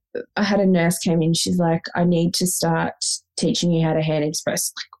 I had a nurse came in. She's like, I need to start teaching you how to hand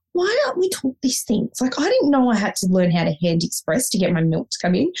express. Like, why aren't we taught these things? Like, I didn't know I had to learn how to hand express to get my milk to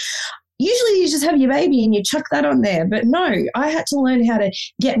come in. Usually you just have your baby and you chuck that on there. But no, I had to learn how to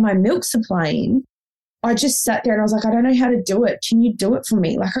get my milk supply in. I just sat there and I was like, I don't know how to do it. Can you do it for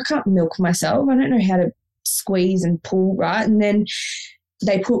me? Like, I can't milk myself. I don't know how to squeeze and pull, right? And then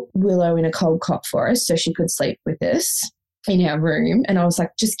they put Willow in a cold cot for us so she could sleep with us in our room. And I was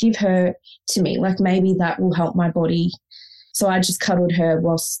like, just give her to me. Like, maybe that will help my body. So I just cuddled her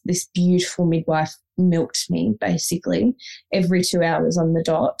whilst this beautiful midwife milked me, basically, every 2 hours on the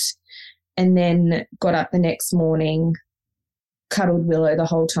dot. And then got up the next morning, cuddled Willow the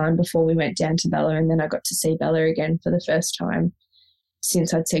whole time before we went down to Bella. And then I got to see Bella again for the first time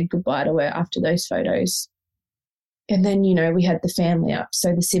since I'd said goodbye to her after those photos. And then, you know, we had the family up.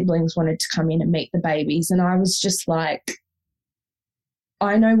 So the siblings wanted to come in and meet the babies. And I was just like,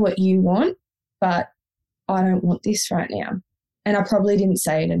 I know what you want, but I don't want this right now. And I probably didn't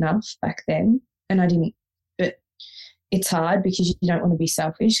say it enough back then. And I didn't, but it's hard because you don't want to be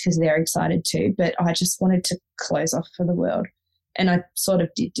selfish because they're excited too. But I just wanted to close off for the world. And I sort of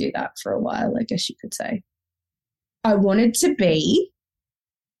did do that for a while, I guess you could say. I wanted to be,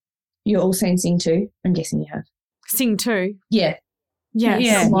 you're all seen Sing 2? I'm guessing you have. Sing 2? Yeah.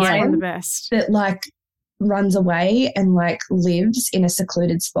 Yes. One of the best. that like runs away and like lives in a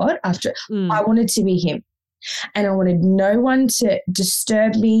secluded spot after. I wanted to be him. And I wanted no one to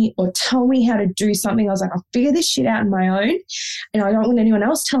disturb me or tell me how to do something. I was like, I'll figure this shit out on my own, and I don't want anyone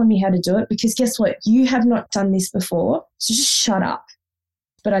else telling me how to do it, because guess what? You have not done this before, so just shut up.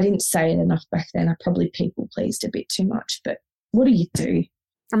 But I didn't say it enough back then. I probably people pleased a bit too much, but what do you do?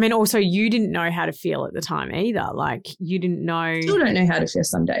 I mean, also you didn't know how to feel at the time either. Like, you didn't know. Still don't know how to feel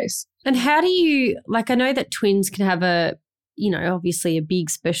some days. And how do you, like, I know that twins can have a, you know, obviously a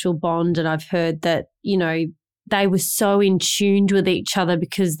big special bond, and I've heard that, you know, they were so in tune with each other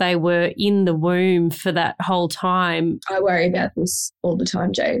because they were in the womb for that whole time. I worry about this all the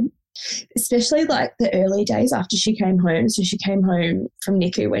time, Jade, especially like the early days after she came home. So she came home from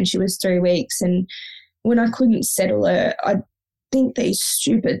NICU when she was 3 weeks, and when I couldn't settle her, I'd think these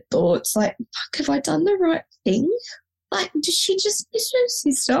stupid thoughts like, fuck, have I done the right thing? Like, did she just miss her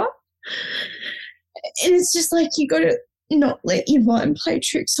sister? And it's just like, you got to not let your mind play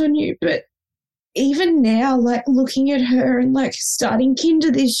tricks on you. But even now, like looking at her and like starting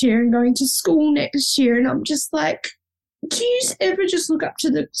kinder this year and going to school next year, and I'm just like, do you ever just look up to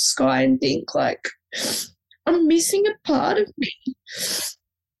the sky and think, like, I'm missing a part of me?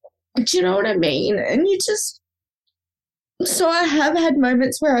 Do you know what I mean? And you just, so I have had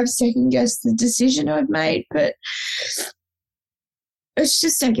moments where I've second-guessed the decision I've made, but it's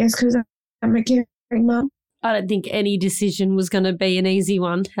just, I guess, because I'm a caring mum. I don't think any decision was going to be an easy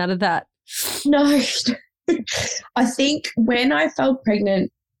one out of that. No. I think when I fell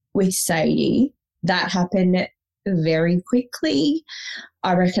pregnant with Sadie, that happened very quickly.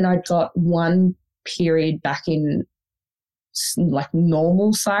 I reckon I got one period back in like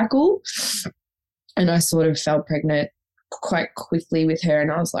normal cycle, and I sort of fell pregnant quite quickly with her,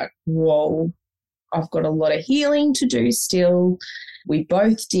 and I was like, whoa, I've got a lot of healing to do still. We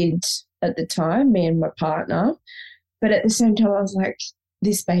both did at the time, me and my partner, but at the same time I was like,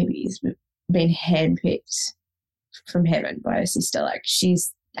 this baby's been handpicked from heaven by her sister. Like,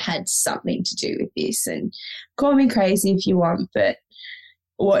 she's had something to do with this, and call me crazy if you want, but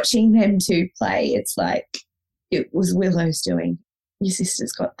watching them two play, it's like it was Willow's doing. Your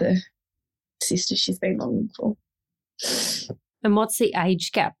sister's got the sister she's been longing for. And what's the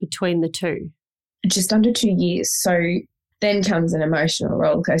age gap between the two? Just under 2 years. So then comes an emotional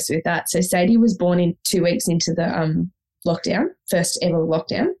roller coaster with that. So Sadie was born in 2 weeks into the lockdown, first ever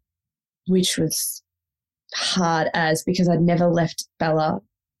lockdown, which was hard as, because I'd never left Bella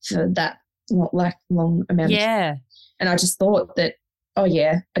for that long amount of time. And I just thought that, oh,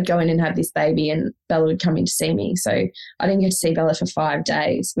 yeah, I'd go in and have this baby and Bella would come in to see me. So I didn't get to see Bella for 5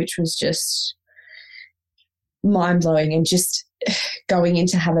 days, which was just mind-blowing. And just going in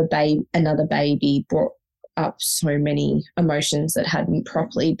to have another baby brought up so many emotions that hadn't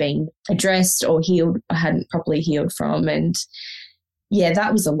properly been addressed or healed, or hadn't properly healed from. And, yeah,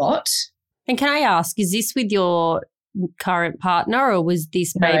 that was a lot. And can I ask, is this with your current partner, or was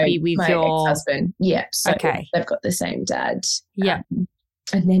this baby with my your ex-husband? Yeah. So okay. They've got the same dad. Yeah.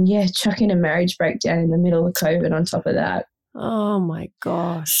 And then, chucking a marriage breakdown in the middle of COVID on top of that. Oh, my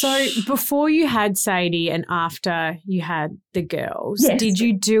gosh. So before you had Sadie and after you had the girls, Yes. did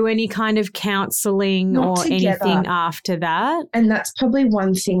you do any kind of counselling Not or together. anything after that? And that's probably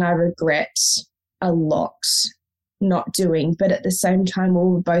one thing I regret a lot not doing. But at the same time, we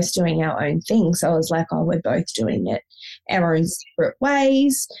were both doing our own thing. So I was like, oh, we're both doing it our own separate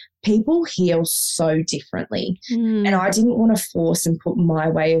ways. People heal so differently. And I didn't want to force and put my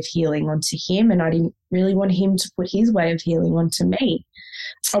way of healing onto him, and I didn't really want him to put his way of healing onto me.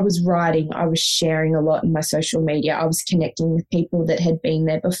 I was writing, I was sharing a lot in my social media. I was connecting with people that had been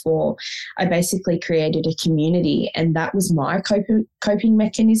there before. I basically created a community, and that was my coping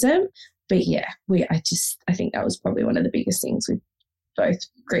mechanism. But, yeah, I think that was probably one of the biggest things. We both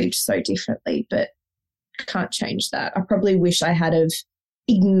grieved so differently, but can't change that. I probably wish I had have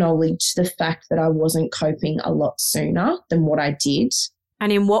acknowledged the fact that I wasn't coping a lot sooner than what I did.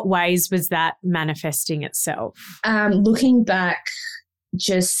 And in what ways was that manifesting itself? Looking back,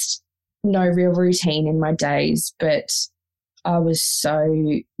 just no real routine in my days, but I was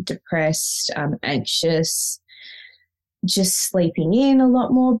so depressed, anxious, just sleeping in a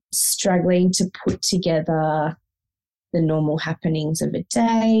lot more, struggling to put together the normal happenings of a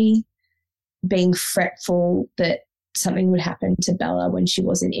day, being fretful that something would happen to Bella when she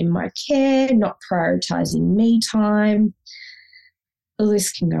wasn't in my care, not prioritising me time. The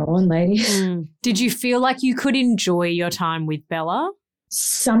list can go on, ladies. Did you feel like you could enjoy your time with Bella?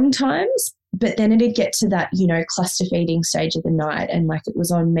 Sometimes, but then it'd get to that, cluster feeding stage of the night, and like it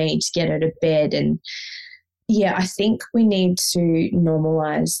was on me to get her to bed. And yeah, I think we need to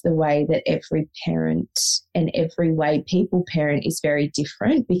normalise the way that every parent and every way people parent is very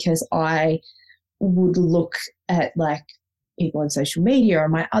different, because I would look at like people on social media or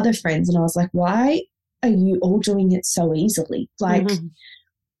my other friends, and I was like, why are you all doing it so easily? Like,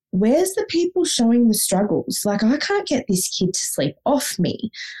 where's the people showing the struggles? Like, I can't get this kid to sleep off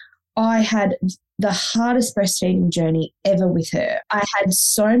me. I had the hardest breastfeeding journey ever with her. I had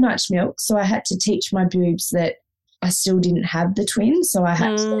so much milk, so I had to teach my boobs that I still didn't have the twins. So I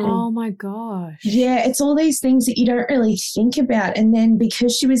had to. Oh, my gosh. Yeah, it's all these things that you don't really think about. And then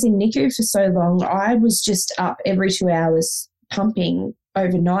because she was in NICU for so long, I was just up every 2 hours pumping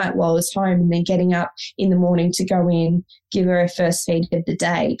overnight while I was home, and then getting up in the morning to go in, give her first feed of the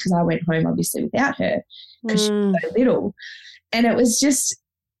day, because I went home obviously without her because she was so little. And it was just,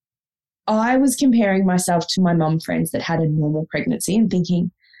 I was comparing myself to my mum friends that had a normal pregnancy and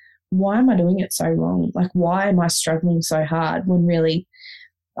thinking, why am I doing it so wrong? Like, why am I struggling so hard, when really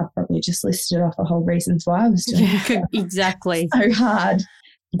I probably just listed off a whole reasons why I was doing it exactly so hard.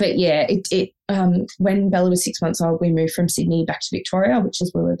 But yeah, when Bella was 6 months old, we moved from Sydney back to Victoria, which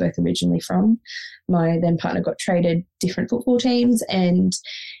is where we're both originally from. My then partner got traded different football teams, and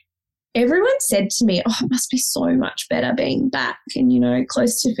everyone said to me, oh, it must be so much better being back and,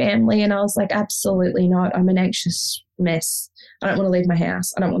 close to family. And I was like, absolutely not. I'm an anxious mess. I don't want to leave my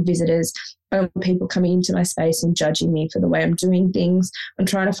house. I don't want visitors. I don't want people coming into my space and judging me for the way I'm doing things. I'm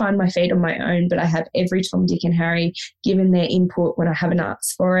trying to find my feet on my own, but I have every Tom, Dick and Harry given their input when I haven't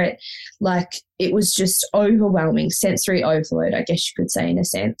asked for it. Like, it was just overwhelming, sensory overload, I guess you could say, in a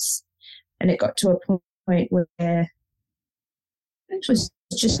sense. And it got to a point where it was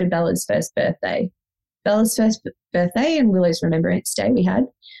just Bella's first birthday. Bella's first birthday and Willow's Remembrance Day we had.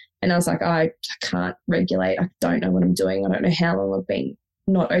 And I was like, I can't regulate. I don't know what I'm doing. I don't know how long I've been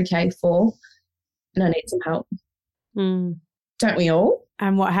not okay for, and I need some help. Don't we all?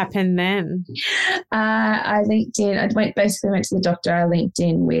 And what happened then? I linked in. I went to the doctor. I linked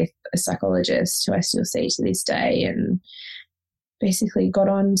in with a psychologist who I still see to this day, and basically got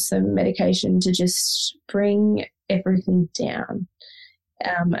on some medication to just bring everything down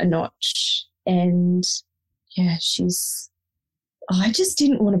a notch. And yeah, I just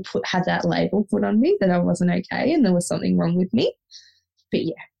didn't want to have that label put on me that I wasn't okay and there was something wrong with me. But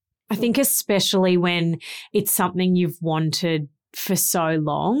yeah. I think especially when it's something you've wanted for so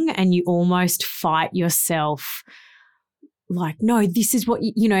long and you almost fight yourself like, no, this is what,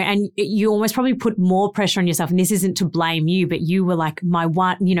 and you almost probably put more pressure on yourself. And this isn't to blame you, but you were like, my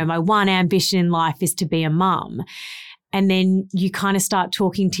one ambition in life is to be a mum. And then you kind of start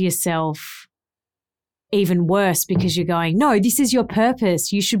talking to yourself even worse because you're going, no, this is your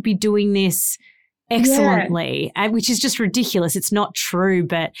purpose. You should be doing this excellently, which is just ridiculous. It's not true,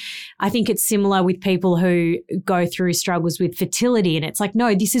 but I think it's similar with people who go through struggles with fertility, and it's like,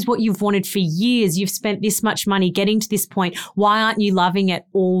 no, this is what you've wanted for years. You've spent this much money getting to this point. Why aren't you loving it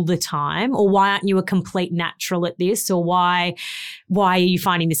all the time? Or why aren't you a complete natural at this? Or why are you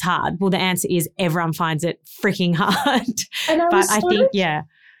finding this hard? Well, the answer is everyone finds it freaking hard. And I think,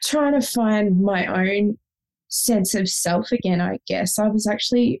 trying to find my own sense of self again, I guess. I was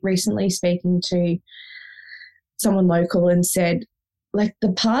actually recently speaking to someone local and said, like,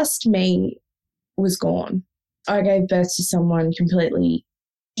 the past me was gone. I gave birth to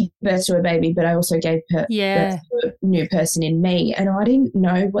a baby, but I also gave birth to a new person in me, and I didn't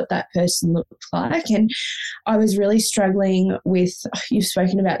know what that person looked like. And I was really struggling with, you've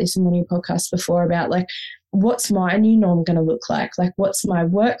spoken about this on one of your podcasts before, about like, what's my new norm going to look like? Like, what's my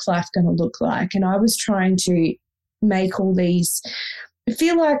work life going to look like? And I was trying to make all these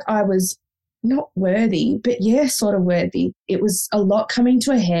feel like I was not worthy, but yeah, sort of worthy. It was a lot coming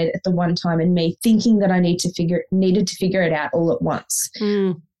to a head at the one time, and me thinking that I needed to figure it out all at once.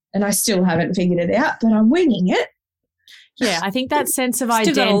 And I still haven't figured it out, but I'm winging it. Yeah, I think that sense of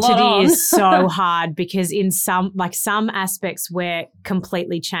identity is so hard because in some aspects we're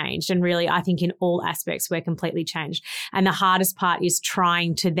completely changed, and really I think in all aspects we're completely changed. And the hardest part is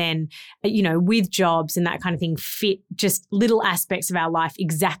trying to then, with jobs and that kind of thing, fit just little aspects of our life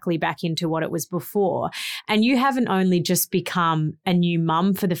exactly back into what it was before. And you haven't only just become a new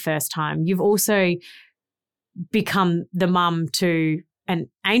mum for the first time, you've also become the mum to an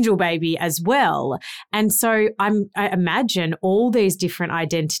angel baby as well. And so I imagine all these different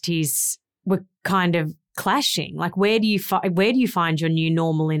identities were kind of clashing. Like, where do you find your new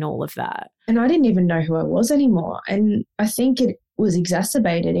normal in all of that? And I didn't even know who I was anymore. And I think it was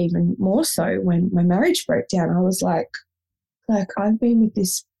exacerbated even more so when my marriage broke down. I was like I've been with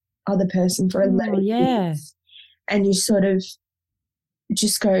this other person for 11 years. And you sort of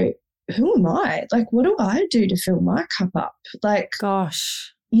just go, who am I? Like, what do I do to fill my cup up? Like,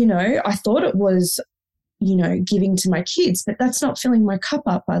 gosh, I thought it was, giving to my kids, but that's not filling my cup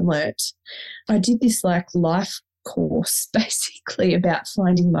up. I learnt. I did this life course basically about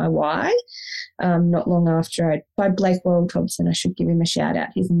finding my why. Not long after by Blake World Thompson. I should give him a shout out.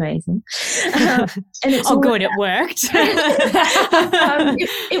 He's amazing. And it's good. It worked.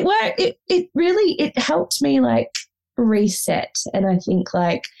 It worked. It helped me reset. And I think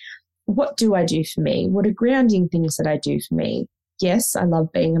what do I do for me? What are grounding things that I do for me? Yes, I love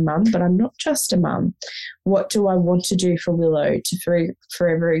being a mum, but I'm not just a mum. What do I want to do for Willow to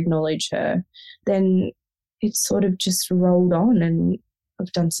forever acknowledge her? Then it sort of just rolled on, and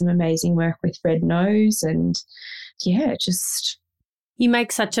I've done some amazing work with Red Nose, and just... You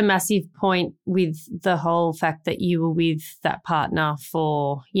make such a massive point with the whole fact that you were with that partner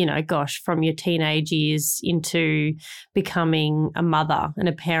for, from your teenage years into becoming a mother and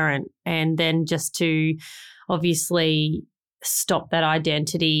a parent, and then just to obviously stop that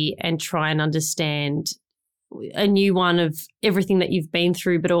identity and try and understand a new one of everything that you've been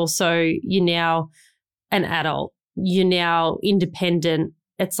through, but also you're now an adult. You're now independent.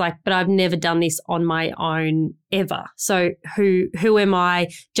 It's like, but I've never done this on my own ever. So who am I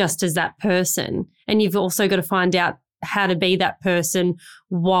just as that person? And you've also got to find out how to be that person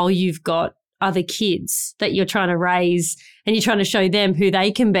while you've got other kids that you're trying to raise and you're trying to show them who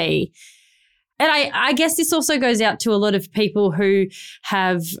they can be. And I guess this also goes out to a lot of people who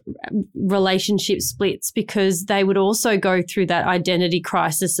have relationship splits, because they would also go through that identity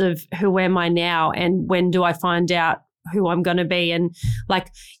crisis of who am I now and when do I find out who I'm going to be, and like,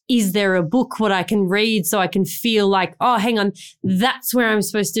 is there a book what I can read so I can feel like, oh, hang on, that's where I'm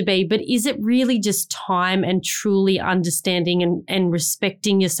supposed to be. But is it really just time and truly understanding and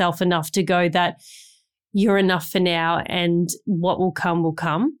respecting yourself enough to go that you're enough for now and what will come will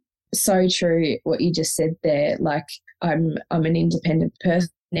come? So true what you just said there. Like, I'm an independent person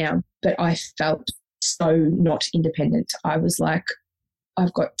now, but I felt so not independent. I was like,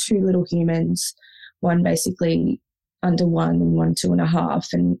 I've got two little humans, one basically under 1 and 1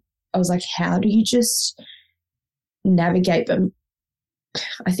 2.5, and I was like, how do you just navigate them?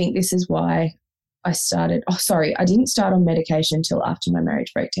 I think this is why I didn't start on medication until after my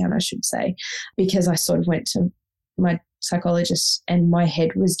marriage breakdown, I should say, because I sort of went to my psychologist and my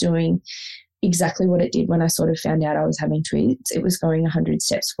head was doing exactly what it did when I sort of found out I was having twins. It was going 100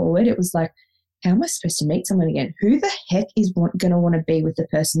 steps forward. It was like, how am I supposed to meet someone again? Who the heck is going to want to be with the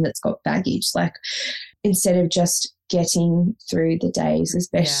person that's got baggage? Like, instead of just getting through the days as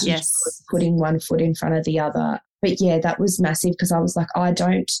best you could, putting one foot in front of the other. But yeah, that was massive, because I was like, I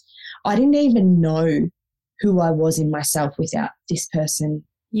didn't even know who I was in myself without this person.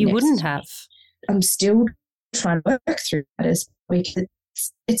 You wouldn't have. I'm still trying to work through that, because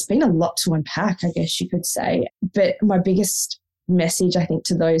it's been a lot to unpack, I guess you could say. But my biggest message, I think,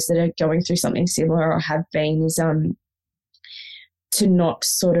 to those that are going through something similar or have been is to not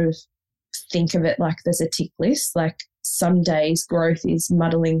sort of think of it like there's a tick list. Like, some days growth is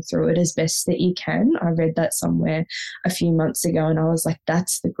muddling through it as best that you can. I read that somewhere a few months ago and I was like,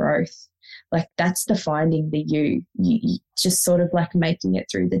 that's the growth. Like, that's the finding the you just sort of like making it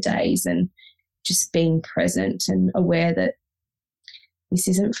through the days and just being present and aware that this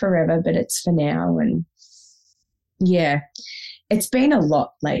isn't forever, but it's for now. And yeah, it's been a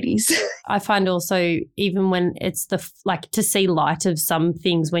lot, ladies. I find also, even when it's to see light of some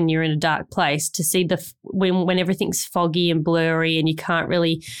things when you're in a dark place, to see when everything's foggy and blurry and you can't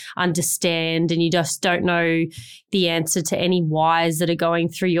really understand and you just don't know the answer to any whys that are going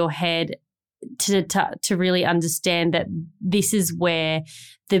through your head, to really understand that this is where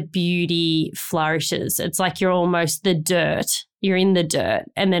the beauty flourishes. It's like you're almost the dirt. You're in the dirt,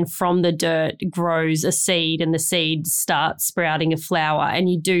 and then from the dirt grows a seed, and the seed starts sprouting a flower,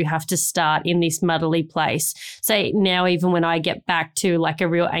 and you do have to start in this muddly place. So now, even when I get back to like a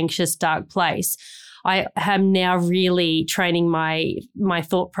real anxious, dark place, I am now really training my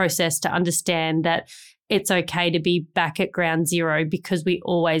thought process to understand that it's okay to be back at ground zero, because we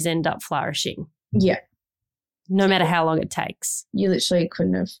always end up flourishing. Yeah. No matter how long it takes. You literally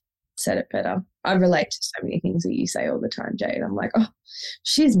couldn't have said it better. I relate to so many things that you say all the time, Jade. I'm like, oh,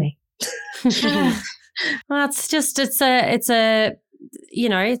 she's me. Well, it's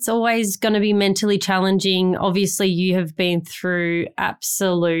always going to be mentally challenging. Obviously, you have been through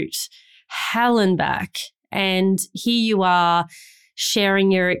absolute hell and back, and here you are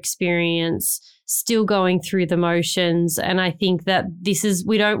sharing your experience, still going through the motions. And I think that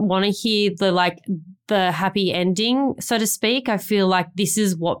we don't want to hear the happy ending, so to speak. I feel like this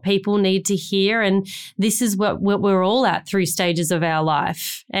is what people need to hear, and this is what we're all at through stages of our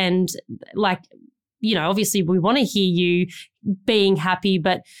life. And obviously we want to hear you being happy,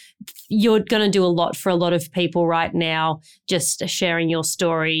 but you're going to do a lot for a lot of people right now, just sharing your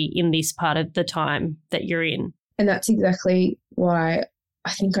story in this part of the time that you're in. And that's exactly why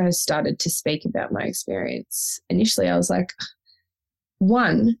I think I started to speak about my experience. Initially, I was like,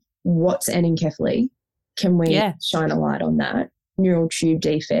 one, what's anencephaly? Can we shine a light on that? Neural tube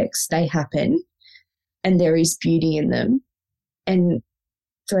defects, they happen, and there is beauty in them. And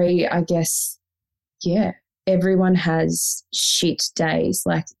 3, I guess, everyone has shit days.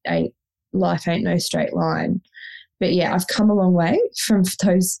 Like, life ain't no straight line. But yeah, I've come a long way from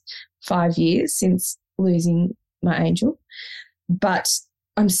those 5 years since losing my angel. But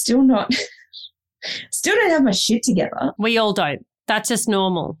I'm still don't have my shit together. We all don't. That's just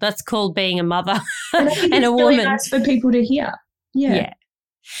normal. That's called being a mother and a woman. Really nice for people to hear. Yeah.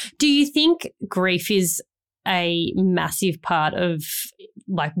 Do you think grief is a massive part of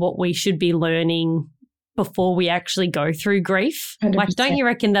like what we should be learning before we actually go through grief. 100%. Like, don't you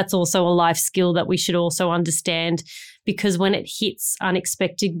reckon that's also a life skill that we should also understand? Because when it hits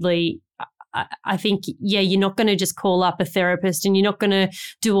unexpectedly, I think, you're not going to just call up a therapist and you're not going to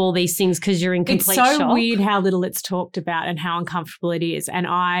do all these things because you're in complete shock. It's so weird how little it's talked about and how uncomfortable it is. And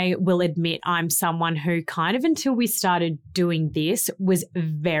I will admit I'm someone who kind of, until we started doing this, was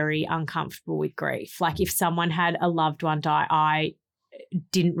very uncomfortable with grief. Like, if someone had a loved one die, I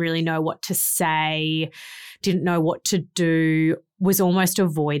didn't really know what to say, didn't know what to do, was almost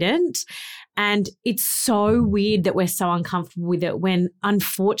avoidant. And it's so weird that we're so uncomfortable with it when,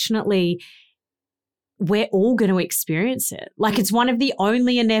 unfortunately, we're all going to experience it. Like, it's one of the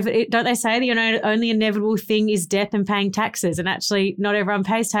only inevitable, don't they say the only inevitable thing is death and paying taxes, and actually not everyone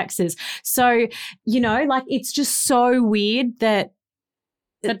pays taxes. So, like, it's just so weird that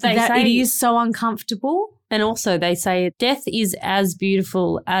they say it is so uncomfortable. And also they say death is as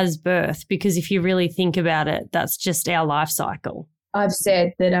beautiful as birth, because if you really think about it, that's just our life cycle. I've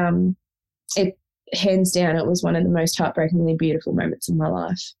said that it, hands down, it was one of the most heartbreakingly beautiful moments of my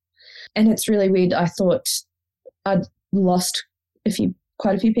life. And it's really weird. I thought I'd lost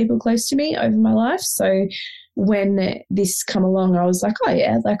quite a few people close to me over my life. So when this come along, I was like, oh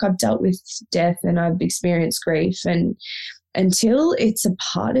yeah, like, I've dealt with death and I've experienced grief, and until it's a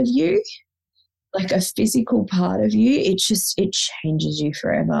part of you, like a physical part of you, it changes you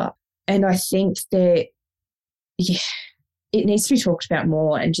forever. And I think that, it needs to be talked about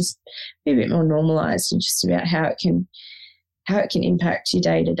more and just be a bit more normalised, and just about how it can impact your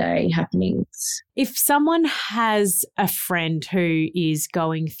day-to-day happenings. If someone has a friend who is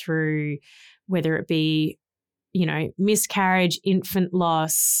going through, whether it be, miscarriage, infant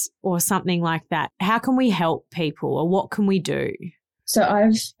loss, or something like that, how can we help people, or what can we do? So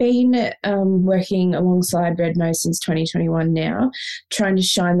I've been working alongside Red Nose since 2021 now, trying to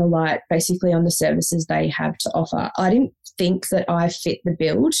shine the light basically on the services they have to offer. I didn't think that I fit the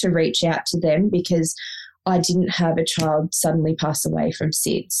bill to reach out to them because I didn't have a child suddenly pass away from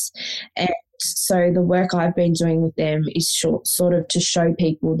SIDS. And so the work I've been doing with them is sort of to show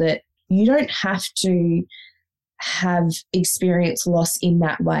people that you don't have to have experienced loss in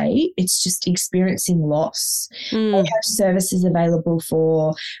that way. It's just experiencing loss. They have services available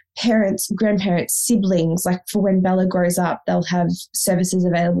for parents, grandparents, siblings. Like, for when Bella grows up, they'll have services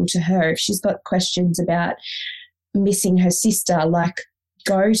available to her. If she's got questions about missing her sister, like,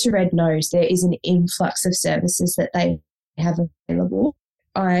 go to Red Nose. There is an influx of services that they have available.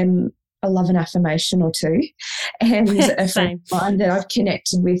 I love an affirmation or two. And a friend of mine that I've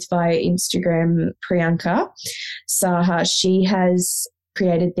connected with via Instagram, Priyanka Saha, she has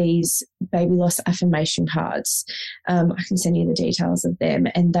created these baby loss affirmation cards. I can send you the details of them.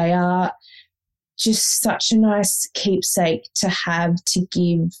 And they are just such a nice keepsake to have, to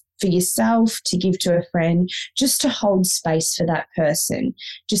give for yourself, to give to a friend, just to hold space for that person,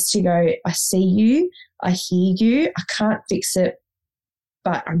 just to go, I see you, I hear you, I can't fix it,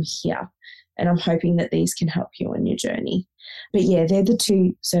 but I'm here, and I'm hoping that these can help you on your journey. But yeah, they're the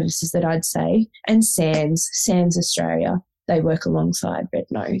two services that I'd say. And SANS Australia, they work alongside Red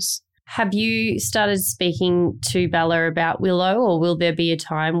Nose. Have you started speaking to Bella about Willow, or will there be a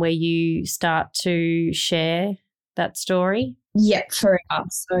time where you start to share that story? Yep, forever.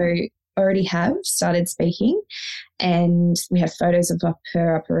 So I already have started speaking, and we have photos of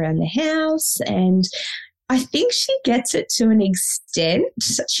her up around the house, and I think she gets it to an extent.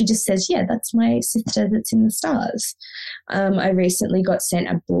 She just says, yeah, that's my sister that's in the stars. I recently got sent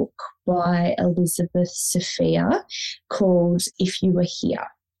a book by Elizabeth Sophia called If You Were Here.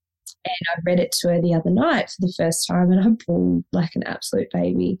 And I read it to her the other night for the first time, and I bawled like an absolute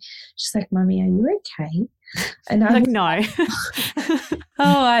baby. She's like, Mummy, are you okay? And I'm like, no.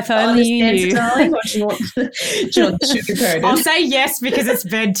 Oh, if only you knew. Darling, or do you want the sugar-coated? I'll say yes because it's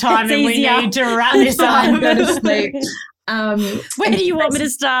bedtime It's and easier. we need to wrap this up. I'm going to sleep. Where do you want me to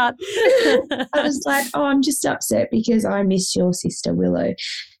start? I was like, oh, I'm just upset because I miss your sister Willow.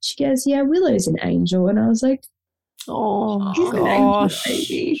 She goes, yeah, Willow's an angel. And I was like, Oh, she's an angel, gosh.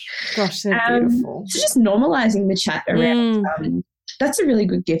 baby. Gosh, they're beautiful. So just normalising the chat around. That's a really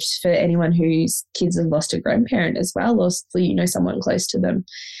good gift for anyone whose kids have lost a grandparent as well, or someone close to them.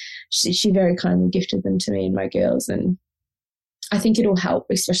 She very kindly gifted them to me and my girls, and I think it'll help,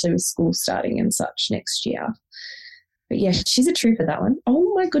 especially with school starting and such next year. But yeah, she's a trooper, that one.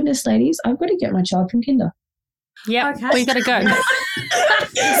 Oh my goodness, ladies, I've got to get my child from kinder. Yep, Okay. we got to go.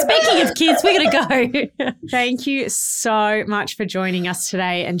 Speaking of kids, we got to go. Thank you so much for joining us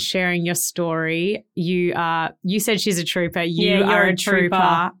today and sharing your story. You said she's a trooper. You are a trooper.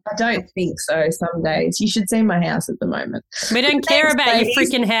 I don't think so some days. You should see my house at the moment. We don't care about your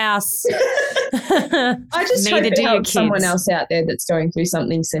freaking house. I just hope it helps someone else out there that's going through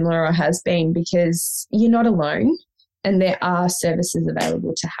something similar or has been, because you're not alone and there are services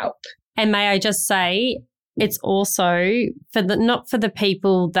available to help. And may I just say, it's also not for the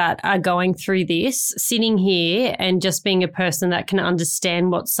people that are going through this, sitting here and just being a person that can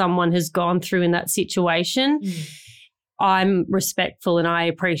understand what someone has gone through in that situation. I'm respectful and I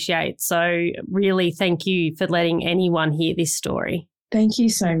appreciate. So really thank you for letting anyone hear this story. Thank you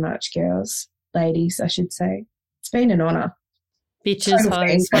so much, girls. Ladies, I should say. It's been an honour. Bitches,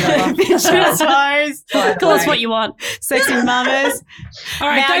 hoes, whatever. Bitches, hoes. Call us what you want. Sexy mamas. All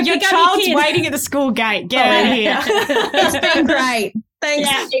right, now your child's waiting at the school gate. Get out of here. It's been great.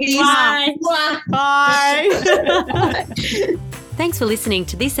 Thanks, ladies. Bye. Bye. Thanks for listening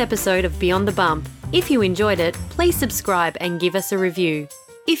to this episode of Beyond the Bump. If you enjoyed it, please subscribe and give us a review.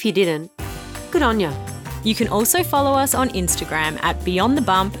 If you didn't, good on ya. You can also follow us on Instagram at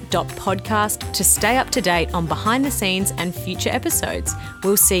beyondthebump.podcast to stay up to date on behind the scenes and future episodes.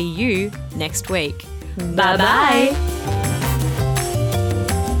 We'll see you next week. Bye-bye.